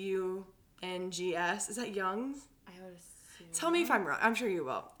Jungs. Is that Jung? I would assume. Tell me if I'm wrong. I'm sure you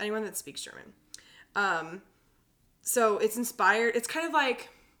will. Anyone that speaks German. So it's inspired. It's kind of like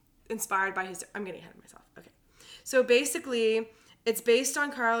inspired by his. I'm getting ahead of myself. Okay. So basically, it's based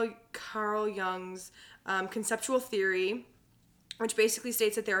on Carl Jung's conceptual theory, which basically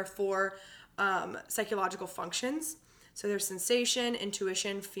states that there are 4 psychological functions. So there's sensation,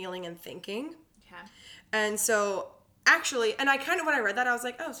 intuition, feeling, and thinking. Okay. And so actually, and when I read that, I was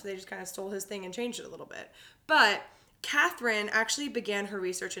like, oh, so they just kind of stole his thing and changed it a little bit. But Catherine actually began her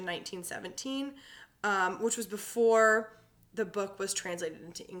research in 1917, which was before the book was translated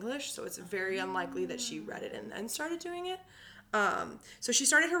into English. So it's very unlikely that she read it and then started doing it. So she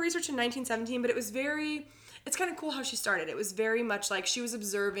started her research in 1917, but it's kind of cool how she started. It was very much like she was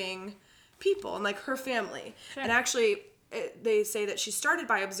observing people and like her family. Sure. And actually they say that she started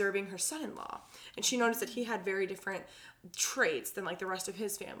by observing her son-in-law, and she noticed that he had very different traits than like the rest of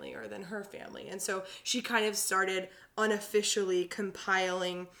his family or than her family. And so she kind of started unofficially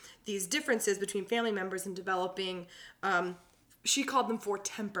compiling these differences between family members and developing, she called them 4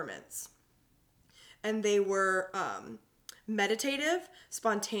 temperaments. And they were meditative,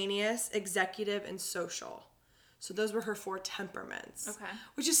 spontaneous, executive, and social. So those were her 4 temperaments. Okay.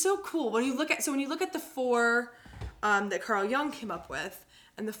 Which is so cool. When you look at the 4 that Carl Jung came up with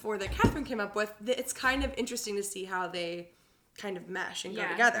and the 4 that Catherine came up with, it's kind of interesting to see how they kind of mesh and go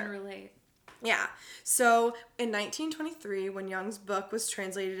together. I can relate. Yeah. So in 1923, when Jung's book was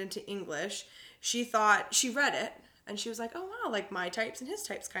translated into English, she read it and she was like, oh wow, like my types and his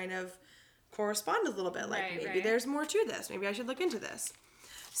types kind of correspond a little bit. Like maybe there's more to this. Maybe I should look into this.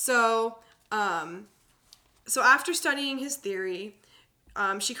 So after studying his theory,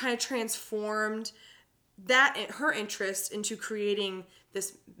 she kind of transformed her interest into creating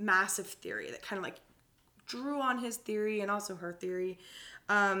this massive theory that kind of like drew on his theory and also her theory.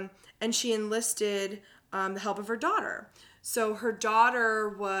 And she enlisted the help of her daughter. So her daughter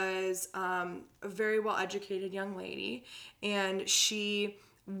was a very well-educated young lady, and she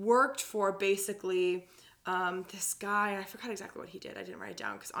worked for basically this guy. I forgot exactly what he did. I didn't write it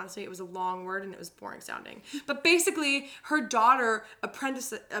down because honestly it was a long word and it was boring sounding. But basically her daughter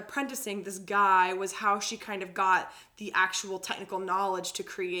apprenticing this guy was how she kind of got the actual technical knowledge to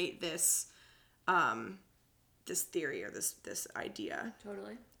create this this theory or this idea.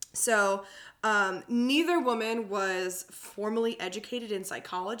 Totally. So neither woman was formally educated in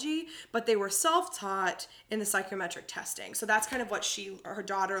psychology, but they were self-taught in the psychometric testing. So that's kind of what her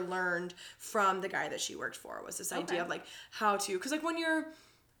daughter learned from the guy that she worked for, was this idea of like how to, because like when you're,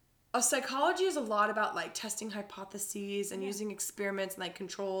 psychology is a lot about like testing hypotheses and using experiments and like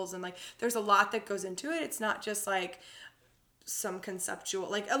controls, and like there's a lot that goes into it. It's not just like some conceptual,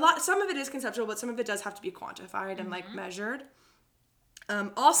 like some of it is conceptual, but some of it does have to be quantified and like measured.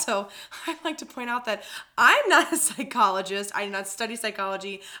 Also, I'd like to point out that I'm not a psychologist. I did not study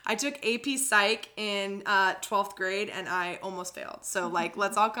psychology. I took AP Psych in 12th grade and I almost failed. So like,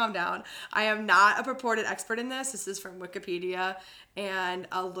 let's all calm down. I am not a purported expert in this. This is from Wikipedia and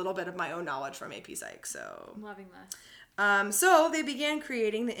a little bit of my own knowledge from AP Psych. So I'm loving this. So they began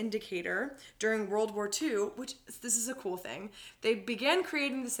creating the indicator during World War II, which this is a cool thing. They began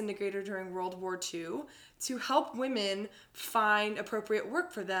creating this indicator during World War II to help women find appropriate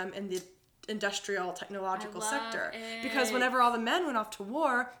work for them in the industrial technological sector. Because whenever all the men went off to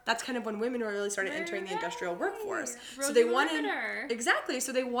war, that's kind of when women really started entering the industrial workforce. So they wanted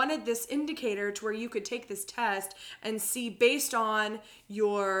So they wanted this indicator to where you could take this test and see, based on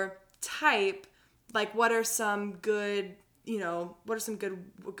your type, like what are some good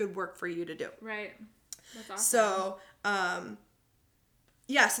work for you to do. Right. That's awesome. So,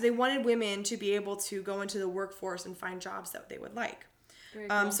 so they wanted women to be able to go into the workforce and find jobs that they would like. Very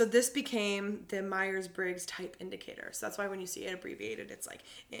cool. So this became the Myers-Briggs type indicator. So that's why when you see it abbreviated, it's like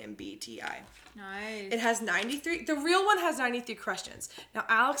MBTI. Nice. It has 93. The real one has 93 questions. Now,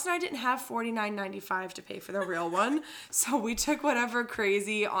 Alex and I didn't have $49.95 to pay for the real one, so we took whatever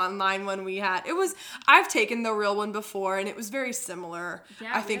crazy online one we had. I've taken the real one before, and it was very similar,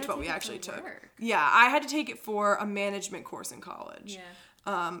 I think, to what we actually took. Yeah, I had to take it for a management course in college. Yeah.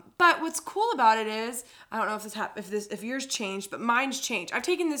 But what's cool about it is, I don't know if yours changed, but mine's changed. I've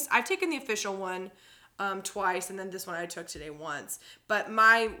taken the official one twice, and then this one I took today once. But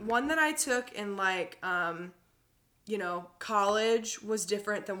my one that I took in like college was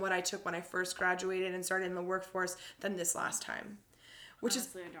different than what I took when I first graduated and started in the workforce than this last time.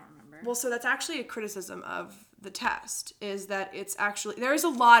 Honestly, I don't remember. Well, so that's actually a criticism of the test, is that there's a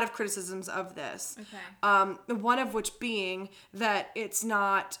lot of criticisms of this. Okay. One of which being that it's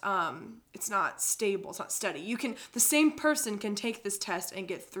not stable, it's not steady. The same person can take this test and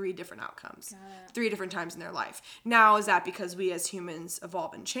get 3 different outcomes, 3 different times in their life. Now, is that because we as humans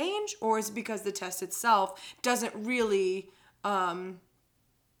evolve and change, or is it because the test itself doesn't really,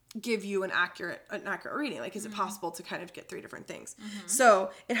 give you an accurate reading? Like, is it possible to kind of get 3 different things? So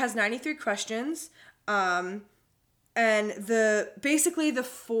it has 93 questions, and basically the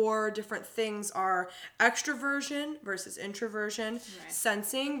 4 different things are extroversion versus introversion,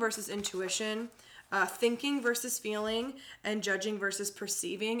 sensing versus intuition, thinking versus feeling, and judging versus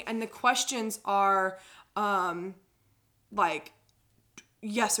perceiving. And the questions are like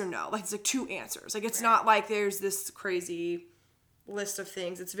yes or no. Like, it's like 2 answers. Like, it's not like there's this crazy list of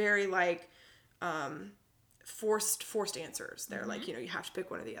things. It's very like forced answers. They're like, you have to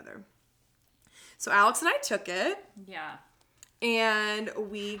pick one or the other. So Alex and I took it. Yeah. And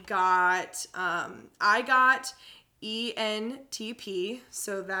we got I got ENTP,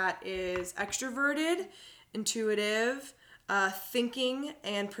 so that is extroverted, intuitive, thinking,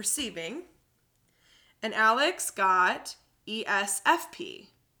 and perceiving. And Alex got ESFP.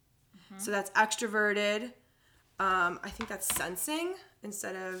 So that's extroverted, I think that's sensing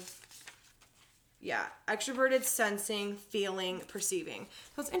instead of, extroverted, sensing, feeling, perceiving.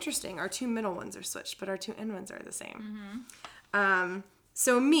 So it's interesting. Our 2 middle ones are switched, but our 2 end ones are the same. An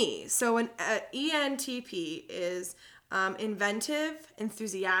ENTP is inventive,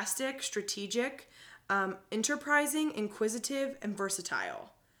 enthusiastic, strategic, enterprising, inquisitive, and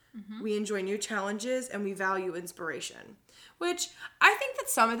versatile. We enjoy new challenges and we value inspiration, which I think that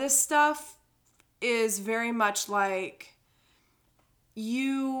some of this stuff is very much like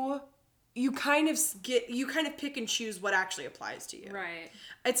you kind of pick and choose what actually applies to you. Right.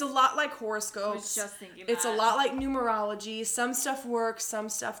 It's a lot like horoscopes. I was just thinking It's a lot like numerology. Some stuff works, some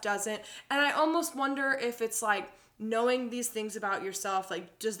stuff doesn't. And I almost wonder if it's like knowing these things about yourself,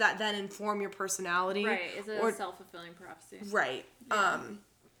 like, does that then inform your personality? Right. Is it a self-fulfilling prophecy? Right. Yeah.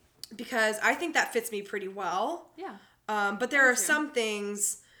 Because I think that fits me pretty well. Yeah. But there are some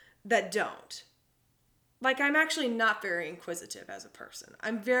things that don't. Like, I'm actually not very inquisitive as a person.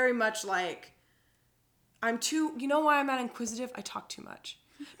 I'm very much like, you know why I'm not inquisitive? I talk too much.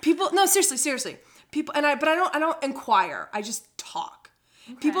 Seriously. I don't inquire. I just talk.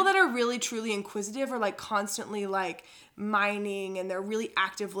 Okay. People that are really, truly inquisitive are like constantly like mining, and they're really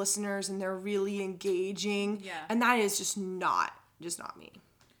active listeners, and they're really engaging. Yeah. And that is just not me.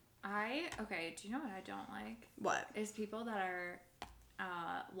 Okay, do you know what I don't like? What? Is people that are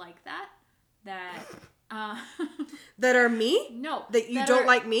like that. That That are me? no. That you don't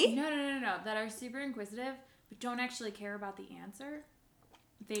like me? No. That are super inquisitive but don't actually care about the answer.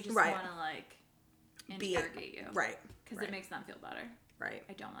 They just Right. want to like interrogate you. Right. Because it makes them feel better. Right.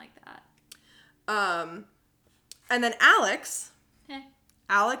 I don't like that. And then Alex. Heh.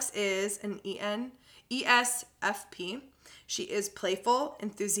 Alex is an ESFP. She is playful,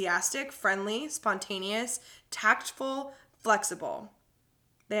 enthusiastic, friendly, spontaneous, tactful, flexible.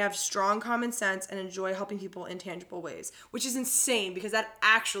 They have strong common sense and enjoy helping people in tangible ways, which is insane because that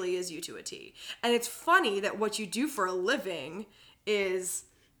actually is you to a T. And it's funny that what you do for a living is,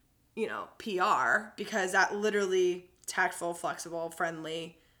 you know, PR, because that literally tactful, flexible,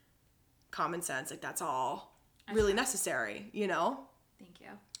 friendly, common sense, like that's all really necessary, you know? Thank you.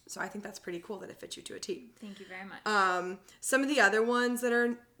 So I think that's pretty cool that it fits you to a T. Thank you very much. Some of the other ones that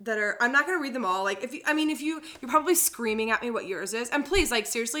are I'm not gonna read them all. Like you're probably screaming at me what yours is, and please, like,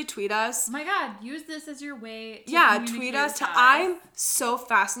 seriously, tweet us. Oh my God, use this as your way to Tweet us. with us. I'm so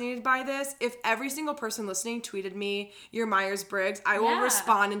fascinated by this. If every single person listening tweeted me your Myers-Briggs, I will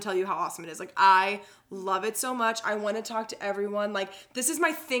respond and tell you how awesome it is. Like, I love it so much. I want to talk to everyone. Like, this is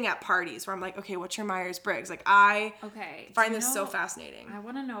my thing at parties where I'm like, okay, what's your Myers-Briggs? Like, I find this so fascinating. I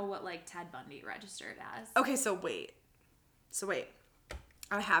want to know what, like, Ted Bundy registered as. Okay, so wait.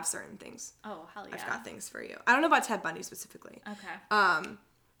 I have certain things. Oh, hell yeah. I've got things for you. I don't know about Ted Bundy specifically. Okay.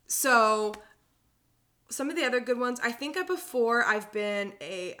 So some of the other good ones, I think before I've been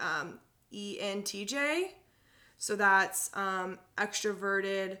a ENTJ. So that's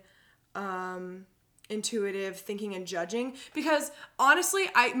extroverted, intuitive, thinking and judging, because honestly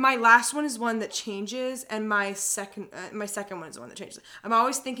my last one is one that changes, and my second one is the one that changes. I'm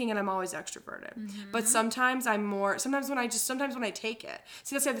always thinking and I'm always extroverted, but sometimes when I take it,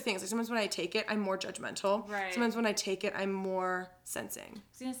 see, that's the other thing, is like sometimes when I take it I'm more judgmental, right? Sometimes when I take it I'm more sensing. I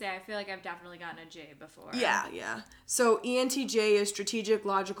was gonna say, I feel like I've definitely gotten a J before. Yeah. So ENTJ is strategic,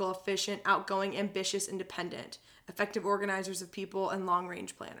 logical, efficient, outgoing, ambitious, independent, effective organizers of people, and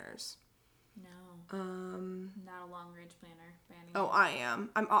long-range planners. No. Not a long-range planner by any means. Oh, I am.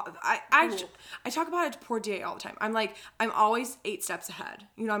 I talk about it to poor DA all the time. I'm always 8 steps ahead.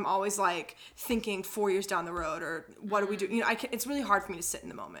 You know, I'm always like thinking 4 years down the road, or what do we do? You know, it's really hard for me to sit in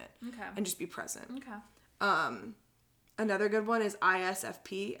the moment and just be present. Okay. Another good one is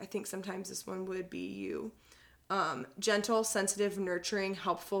ISFP. I think sometimes this one would be you. Gentle, sensitive, nurturing,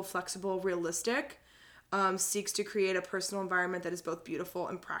 helpful, flexible, realistic. Seeks to create a personal environment that is both beautiful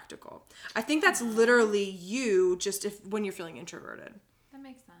and practical. I think that's literally you, just when you're feeling introverted. That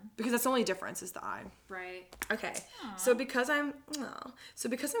makes sense. Because that's the only difference is the I. Right. Okay. So because I'm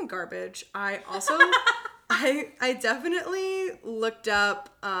garbage, I also I definitely looked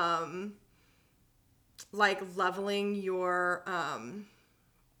up like leveling your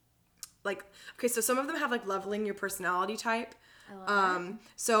so some of them have like leveling your personality type.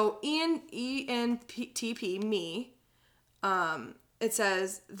 So ENTP, me, it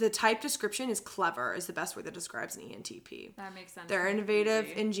says the type description is clever is the best word that describes an ENTP. That makes sense. They're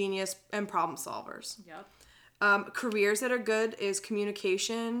innovative, ingenious, and problem solvers. Yep. Careers that are good is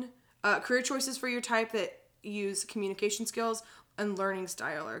communication. Career choices for your type that use communication skills and learning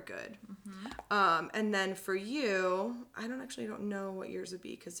style are good. And then for you, I don't know what yours would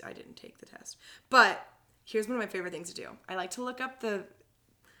be because I didn't take the test. But here's one of my favorite things to do. I like to look up you're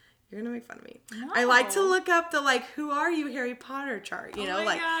going to make fun of me. No. I like to look up the, like, who are you Harry Potter chart, you know?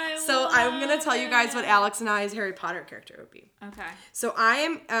 God, I'm going to tell you guys what Alex and I's Harry Potter character would be. Okay. So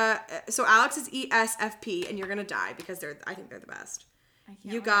Alex is ESFP, and you're going to die because I think they're the best.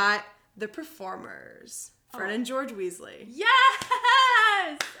 You got the performers. Fred and George Weasley. Yes!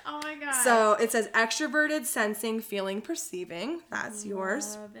 Oh my God. So it says extroverted, sensing, feeling, perceiving. That's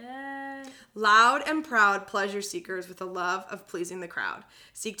yours. Love it. Loud and proud pleasure seekers with a love of pleasing the crowd.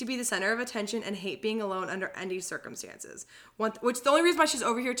 Seek to be the center of attention and hate being alone under any circumstances. Which the only reason why she's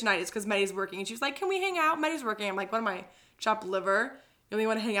over here tonight is because Meddy's working. And she was like, can we hang out? Meddy's working. I'm like, what am I? Chopped liver? You only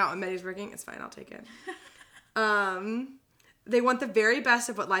want to hang out when Meddy's working? It's fine. I'll take it. They want the very best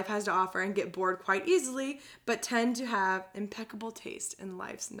of what life has to offer and get bored quite easily, but tend to have impeccable taste in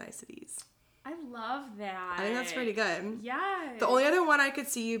life's niceties. I love that. I think that's pretty good. Yeah. The only other one I could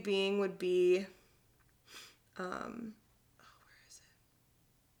see you being would be, where is it?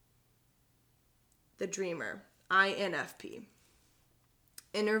 The dreamer, INFP.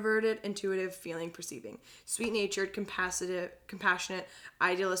 Introverted, intuitive, feeling, perceiving. Sweet-natured, compassionate,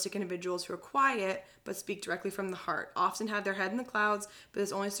 idealistic individuals who are quiet but speak directly from the heart. Often have their head in the clouds, but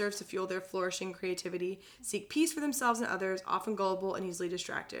this only serves to fuel their flourishing creativity. Seek peace for themselves and others, often gullible and easily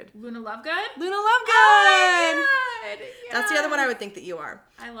distracted. Luna Lovegood? Luna Lovegood! Oh my God! Yeah. That's the other one I would think that you are.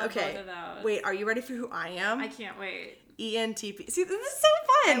 I love both of those. Wait, are you ready for who I am? I can't wait. ENTP. See, this is so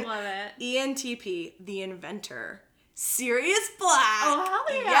fun. I love it. ENTP, the inventor. Sirius Black. Oh,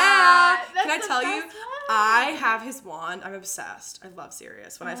 hell yeah. Yeah. That's Can I the tell you, best one. I have his wand. I'm obsessed. I love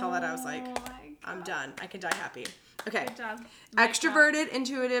Sirius. When I saw that, I was like, Oh my I'm God. done. I can die happy. Okay. Good job. Mic Extroverted,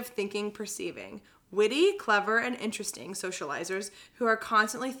 intuitive, thinking, perceiving. Witty, clever, and interesting socializers who are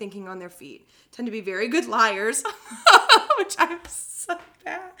constantly thinking on their feet. Tend to be very good liars, which I'm so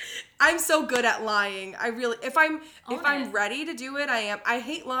bad. I'm so good at lying. I really, if I'm ready to do it, I am. I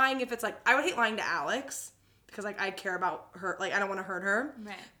hate lying if it's like, I would hate lying to Alex because like I care about her. Like I don't want to hurt her.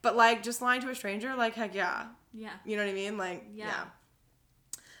 Right. But like just lying to a stranger, like heck yeah. Yeah. You know what I mean? Like Yeah.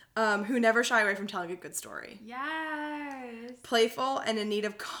 Who never shy away from telling a good story. Yes. Playful and in need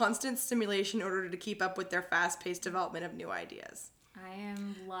of constant stimulation in order to keep up with their fast-paced development of new ideas. I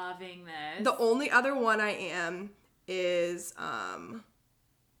am loving this. The only other one I am is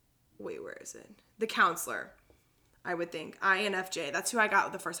wait, where is it? The counselor, I would think. INFJ. That's who I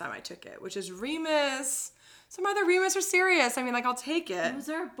got the first time I took it, which is Remus. Some other Remus are serious. I mean, like, I'll take it. Those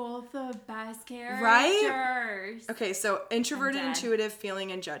are both the best characters. Right? Okay, so introverted, I'm dead. intuitive,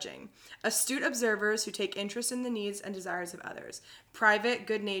 feeling, and judging. Astute observers who take interest in the needs and desires of others. Private,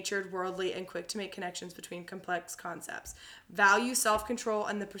 good-natured, worldly, and quick to make connections between complex concepts. Value self-control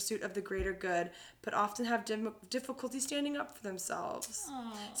and the pursuit of the greater good, but often have difficulty standing up for themselves.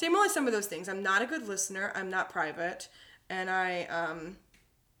 Aw. Same with some of those things. I'm not a good listener. I'm not private. And I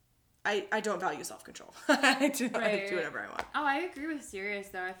don't value self-control. I do whatever I want. Oh, I agree with Sirius,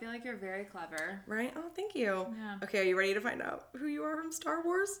 though. I feel like you're very clever. Right? Oh, thank you. Yeah. Okay, are you ready to find out who you are from Star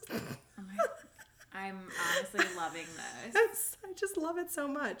Wars? Oh my, I'm honestly loving this. I just love it so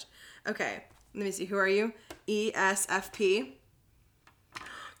much. Okay, let me see. Who are you? ESFP.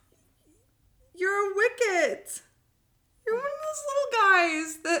 You're a Wicket. You're one of those little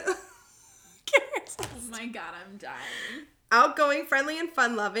guys that cares. Oh my God, I'm dying. Outgoing, friendly, and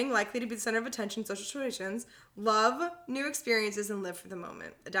fun-loving, likely to be the center of attention in social situations, love new experiences, and live for the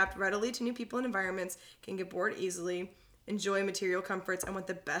moment. Adapt readily to new people and environments, can get bored easily, enjoy material comforts, and want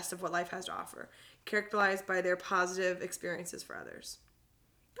the best of what life has to offer. Characterized by their positive experiences for others.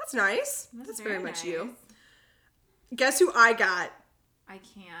 That's nice. That's very much nice. you. Guess who I got? I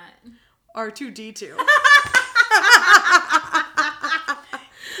can't. R2D2.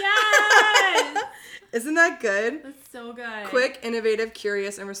 Yes! Isn't that good? That's so good. Quick, innovative,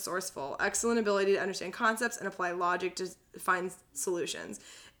 curious, and resourceful. Excellent ability to understand concepts and apply logic to find solutions.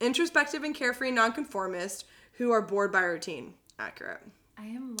 Introspective and carefree, nonconformist who are bored by routine. Accurate. I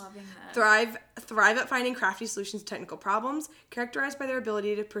am loving this. Thrive at finding crafty solutions to technical problems, characterized by their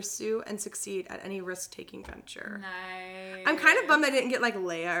ability to pursue and succeed at any risk-taking venture. Nice. I'm kind of bummed I didn't get like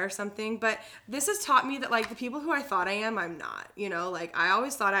Leia or something, but this has taught me that like the people who I thought I am, I'm not. You know, like I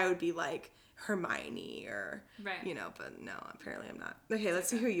always thought I would be like Hermione or, Right. you know, but no, apparently I'm not. Okay, let's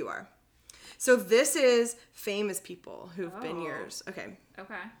see who you are. So this is famous people who've been Oh. yours. Okay,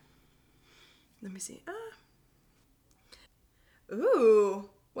 Okay. let me see. Ooh,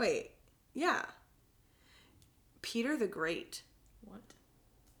 wait. Yeah. Peter the Great. What?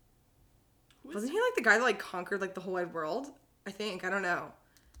 Wasn't he like the guy that like conquered like the whole wide world? I think. I don't know.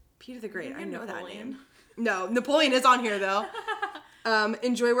 Peter the Great. I know that Napoleon. name. No, Napoleon is on here though.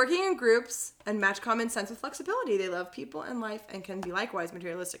 Enjoy working in groups and match common sense with flexibility. They love people and life and can be likewise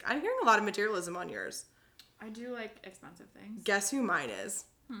materialistic. I'm hearing a lot of materialism on yours. I do like expensive things. Guess who mine is?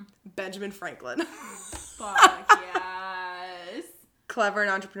 Benjamin Franklin. Fuck yes. Clever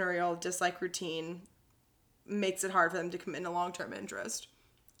and entrepreneurial, dislike routine, makes it hard for them to commit a long-term interest.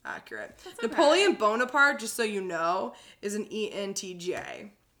 Accurate. okay. Napoleon Bonaparte, just so you know, is an ENTJ.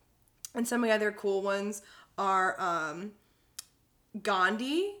 And some of the other cool ones are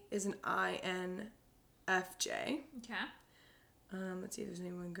Gandhi is an INFJ. Okay. Let's see if there's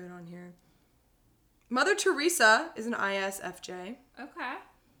anyone good on here. Mother Teresa is an ISFJ. Okay.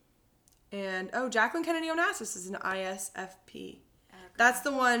 And, Jacqueline Kennedy Onassis is an ISFP. That's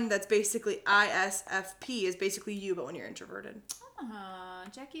the one that's basically ISFP is basically you, but when you're introverted.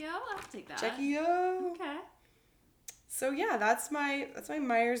 Jackie O, I'll take that. Jackie O. Okay. So yeah, that's my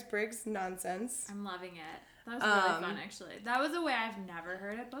Myers-Briggs nonsense. I'm loving it. That was really fun, actually. That was a way I've never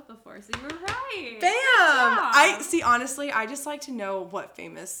heard it put before, so you were right. Bam! I see. Honestly, I just like to know what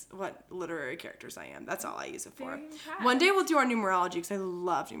literary characters I am. That's all I use it for. One day we'll do our numerology because I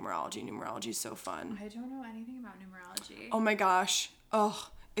love numerology. Numerology is so fun. I don't know anything about numerology. Oh my gosh!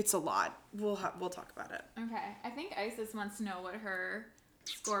 Oh, it's a lot. We'll talk about it. Okay, I think Isis wants to know what her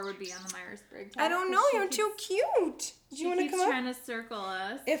score would be on the Myers-Briggs test. I don't know. You're too cute. Do you want to come up? She's trying to circle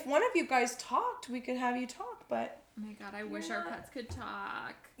us. If one of you guys talked, we could have you talk, but... Oh my god, I wish our pets could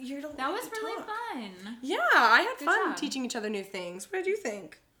talk. That was really fun. Yeah, I had Good fun job. teaching each other new things. What did you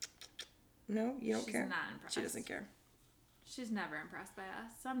think? No, you don't care? She's not impressed. She doesn't care. She's never impressed by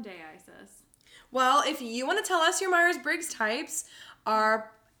us. Someday, Isis. Well, if you want to tell us your Myers-Briggs types,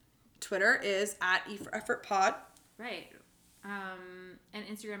 our Twitter is at E4EffortPod. Right. And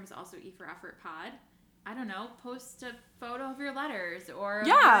Instagram is also E for Effort Pod. I don't know, post a photo of your letters or a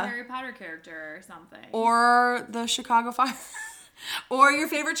Harry Potter character or something. Or the Chicago Fire. Or your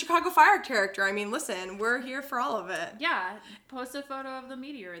favorite Chicago Fire character. I mean, listen, we're here for all of it. Yeah, post a photo of the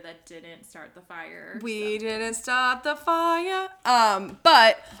meteor that didn't start the fire. We didn't start the fire.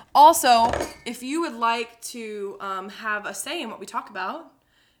 But also, if you would like to have a say in what we talk about,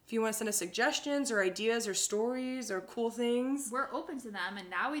 if you want to send us suggestions or ideas or stories or cool things, we're open to them, and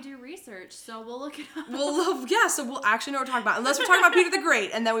now we do research, so we'll look it up. So we'll actually know what we're talking about. Unless we're talking about Peter the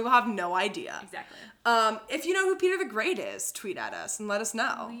Great, and then we will have no idea. Exactly. If you know who Peter the Great is, tweet at us and let us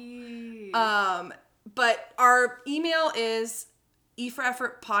know. Please. But our email is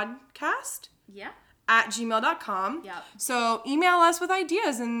eforeffortpodcast. Yeah. At gmail.com. Yep. So email us with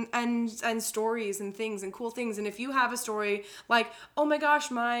ideas and stories and things and cool things. And if you have a story like, oh my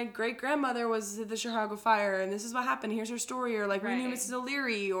gosh, my great grandmother was at the Chicago Fire and this is what happened, here's her story, or like we knew Mrs.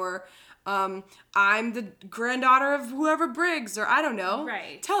 O'Leary, or I'm the granddaughter of whoever Briggs, or I don't know.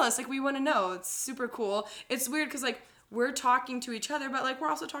 Right. Tell us, like, we want to know. It's super cool. It's weird because like we're talking to each other, but like we're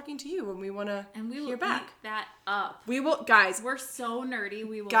also talking to you, and we want to hear back. Eat that up. We will, guys. We're so nerdy.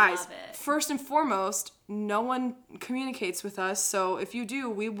 We will love it. First and foremost, no one communicates with us, so if you do,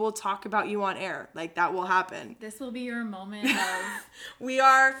 we will talk about you on air. Like that will happen. This will be your moment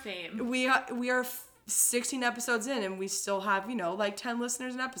of fame. We are 16 episodes in, and we still have like 10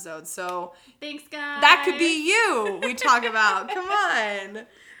 listeners an episode. So thanks, guys. That could be you. We talk about. Come on,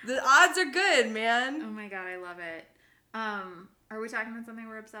 the odds are good, man. Oh my god, I love it. Are we talking about something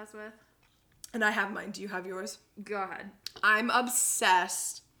we're obsessed with? And I have mine. Do you have yours? Go ahead. I'm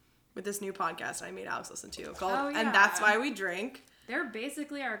obsessed with this new podcast I made Alex listen to called And That's Why We Drink. They're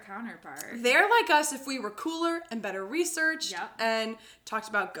basically our counterpart. They're like us if we were cooler and better researched and talked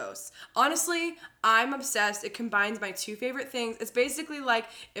about ghosts. Honestly, I'm obsessed. It combines my two favorite things. It's basically like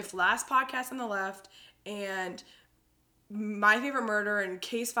if Last Podcast on the Left and My Favorite Murder and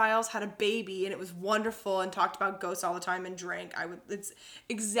Case Files had a baby and it was wonderful and talked about ghosts all the time and drank.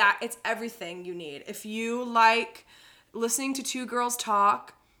 It's everything you need. If you like listening to two girls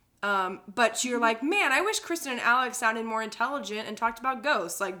talk, but you're like, man, I wish Kristen and Alex sounded more intelligent and talked about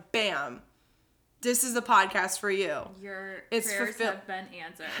ghosts. Like, bam. This is the podcast for you. Your prayers have been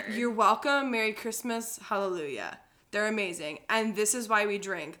answered. You're welcome. Merry Christmas. Hallelujah. They're amazing. And This Is Why We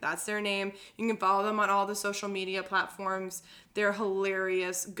Drink. That's their name. You can follow them on all the social media platforms. They're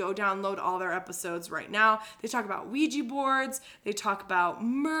hilarious. Go download all their episodes right now. They talk about Ouija boards. They talk about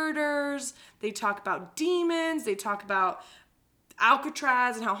murders. They talk about demons. They talk about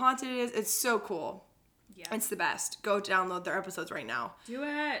Alcatraz and how haunted it is. It's so cool. Yeah. It's the best. Go download their episodes right now. Do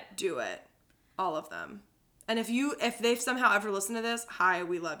it. All of them. And if they've somehow ever listened to this, hi,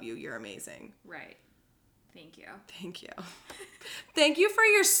 we love you. You're amazing. Right. Thank you. Thank you for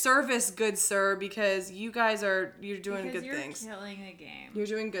your service, good sir, because you guys you're doing good things. You're killing the game. You're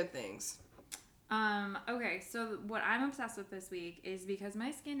doing good things. Okay, so what I'm obsessed with this week is because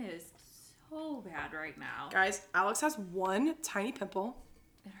my skin is so bad right now. Guys, Alex has one tiny pimple.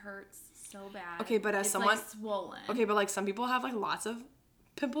 It hurts so bad. Okay, but it's like swollen. Okay, but like some people have like lots of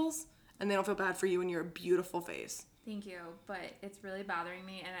pimples and they don't feel bad for you and your beautiful face. Thank you, but it's really bothering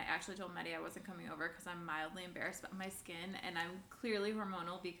me, and I actually told Maddie I wasn't coming over because I'm mildly embarrassed about my skin, and I'm clearly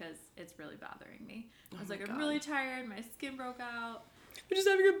hormonal because it's really bothering me. I was I'm really tired, my skin broke out. You're just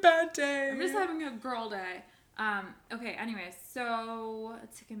having a bad day. I'm just having a girl day. Okay, anyways, so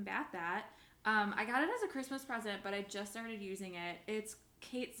to combat that, I got it as a Christmas present, but I just started using it. It's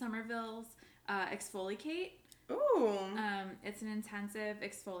Kate Somerville's Exfoliate. Ooh. It's an intensive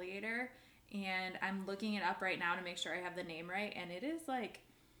exfoliator. And I'm looking it up right now to make sure I have the name right. And it is, like,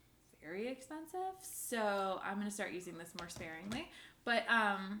 very expensive. So I'm going to start using this more sparingly. But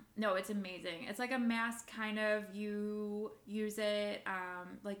no, it's amazing. It's like a mask kind of. You use it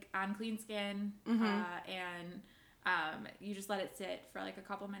like on clean skin, and you just let it sit for like a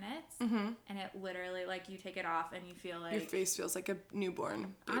couple minutes, and it literally, like, you take it off and you feel like your face feels like a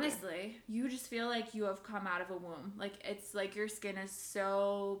newborn baby. Honestly, you just feel like you have come out of a womb. Like, it's like your skin is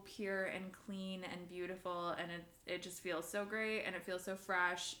so pure and clean and beautiful, and it just feels so great, and it feels so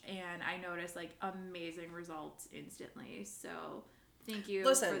fresh, and I notice like amazing results instantly. So thank you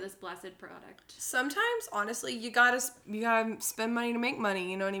for this blessed product. Sometimes, honestly, you gotta spend money to make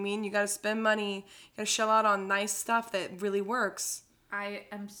money. You know what I mean? You gotta spend money. You gotta shell out on nice stuff that really works. I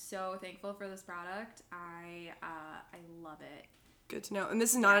am so thankful for this product. I love it. Good to know. And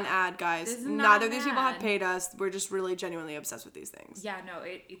this is not an ad, guys. Neither of these people have paid us. We're just really genuinely obsessed with these things. Yeah, no,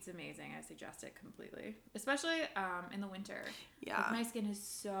 it's amazing. I suggest it completely, especially in the winter. Yeah, like, my skin is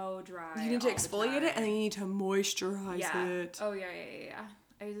so dry. You need to exfoliate it, and then you need to moisturize it. Oh yeah.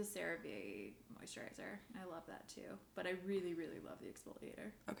 I use a CeraVe moisturizer. I love that too, but I really, really love the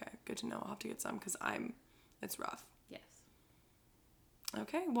exfoliator. Okay, good to know. I'll have to get some because it's rough. Yes.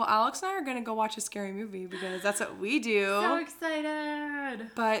 Okay, well, Alex and I are going to go watch a scary movie because that's what we do. So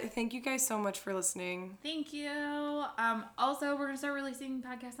excited. But thank you guys so much for listening. Thank you. Also, we're going to start releasing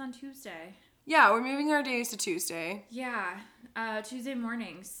podcasts on Tuesday. Yeah, we're moving our days to Tuesday. Yeah, Tuesday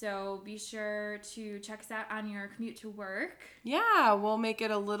morning. So be sure to check us out on your commute to work. Yeah, we'll make it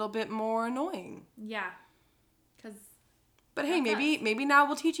a little bit more annoying. Yeah. But hey, maybe now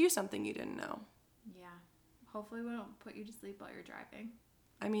we'll teach you something you didn't know. Yeah. Hopefully we don't put you to sleep while you're driving.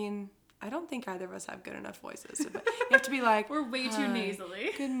 I mean, I don't think either of us have good enough voices. But you have to be like, we're way too nasally.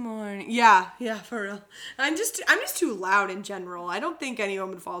 Good morning. Yeah, for real. I'm just too loud in general. I don't think anyone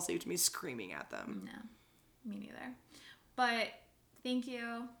would fall asleep to me screaming at them. No, me neither. But thank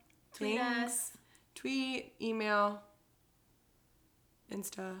you. Tweet us. Tweet, email,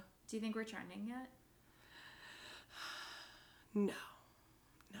 Insta. Do you think we're trending yet? No.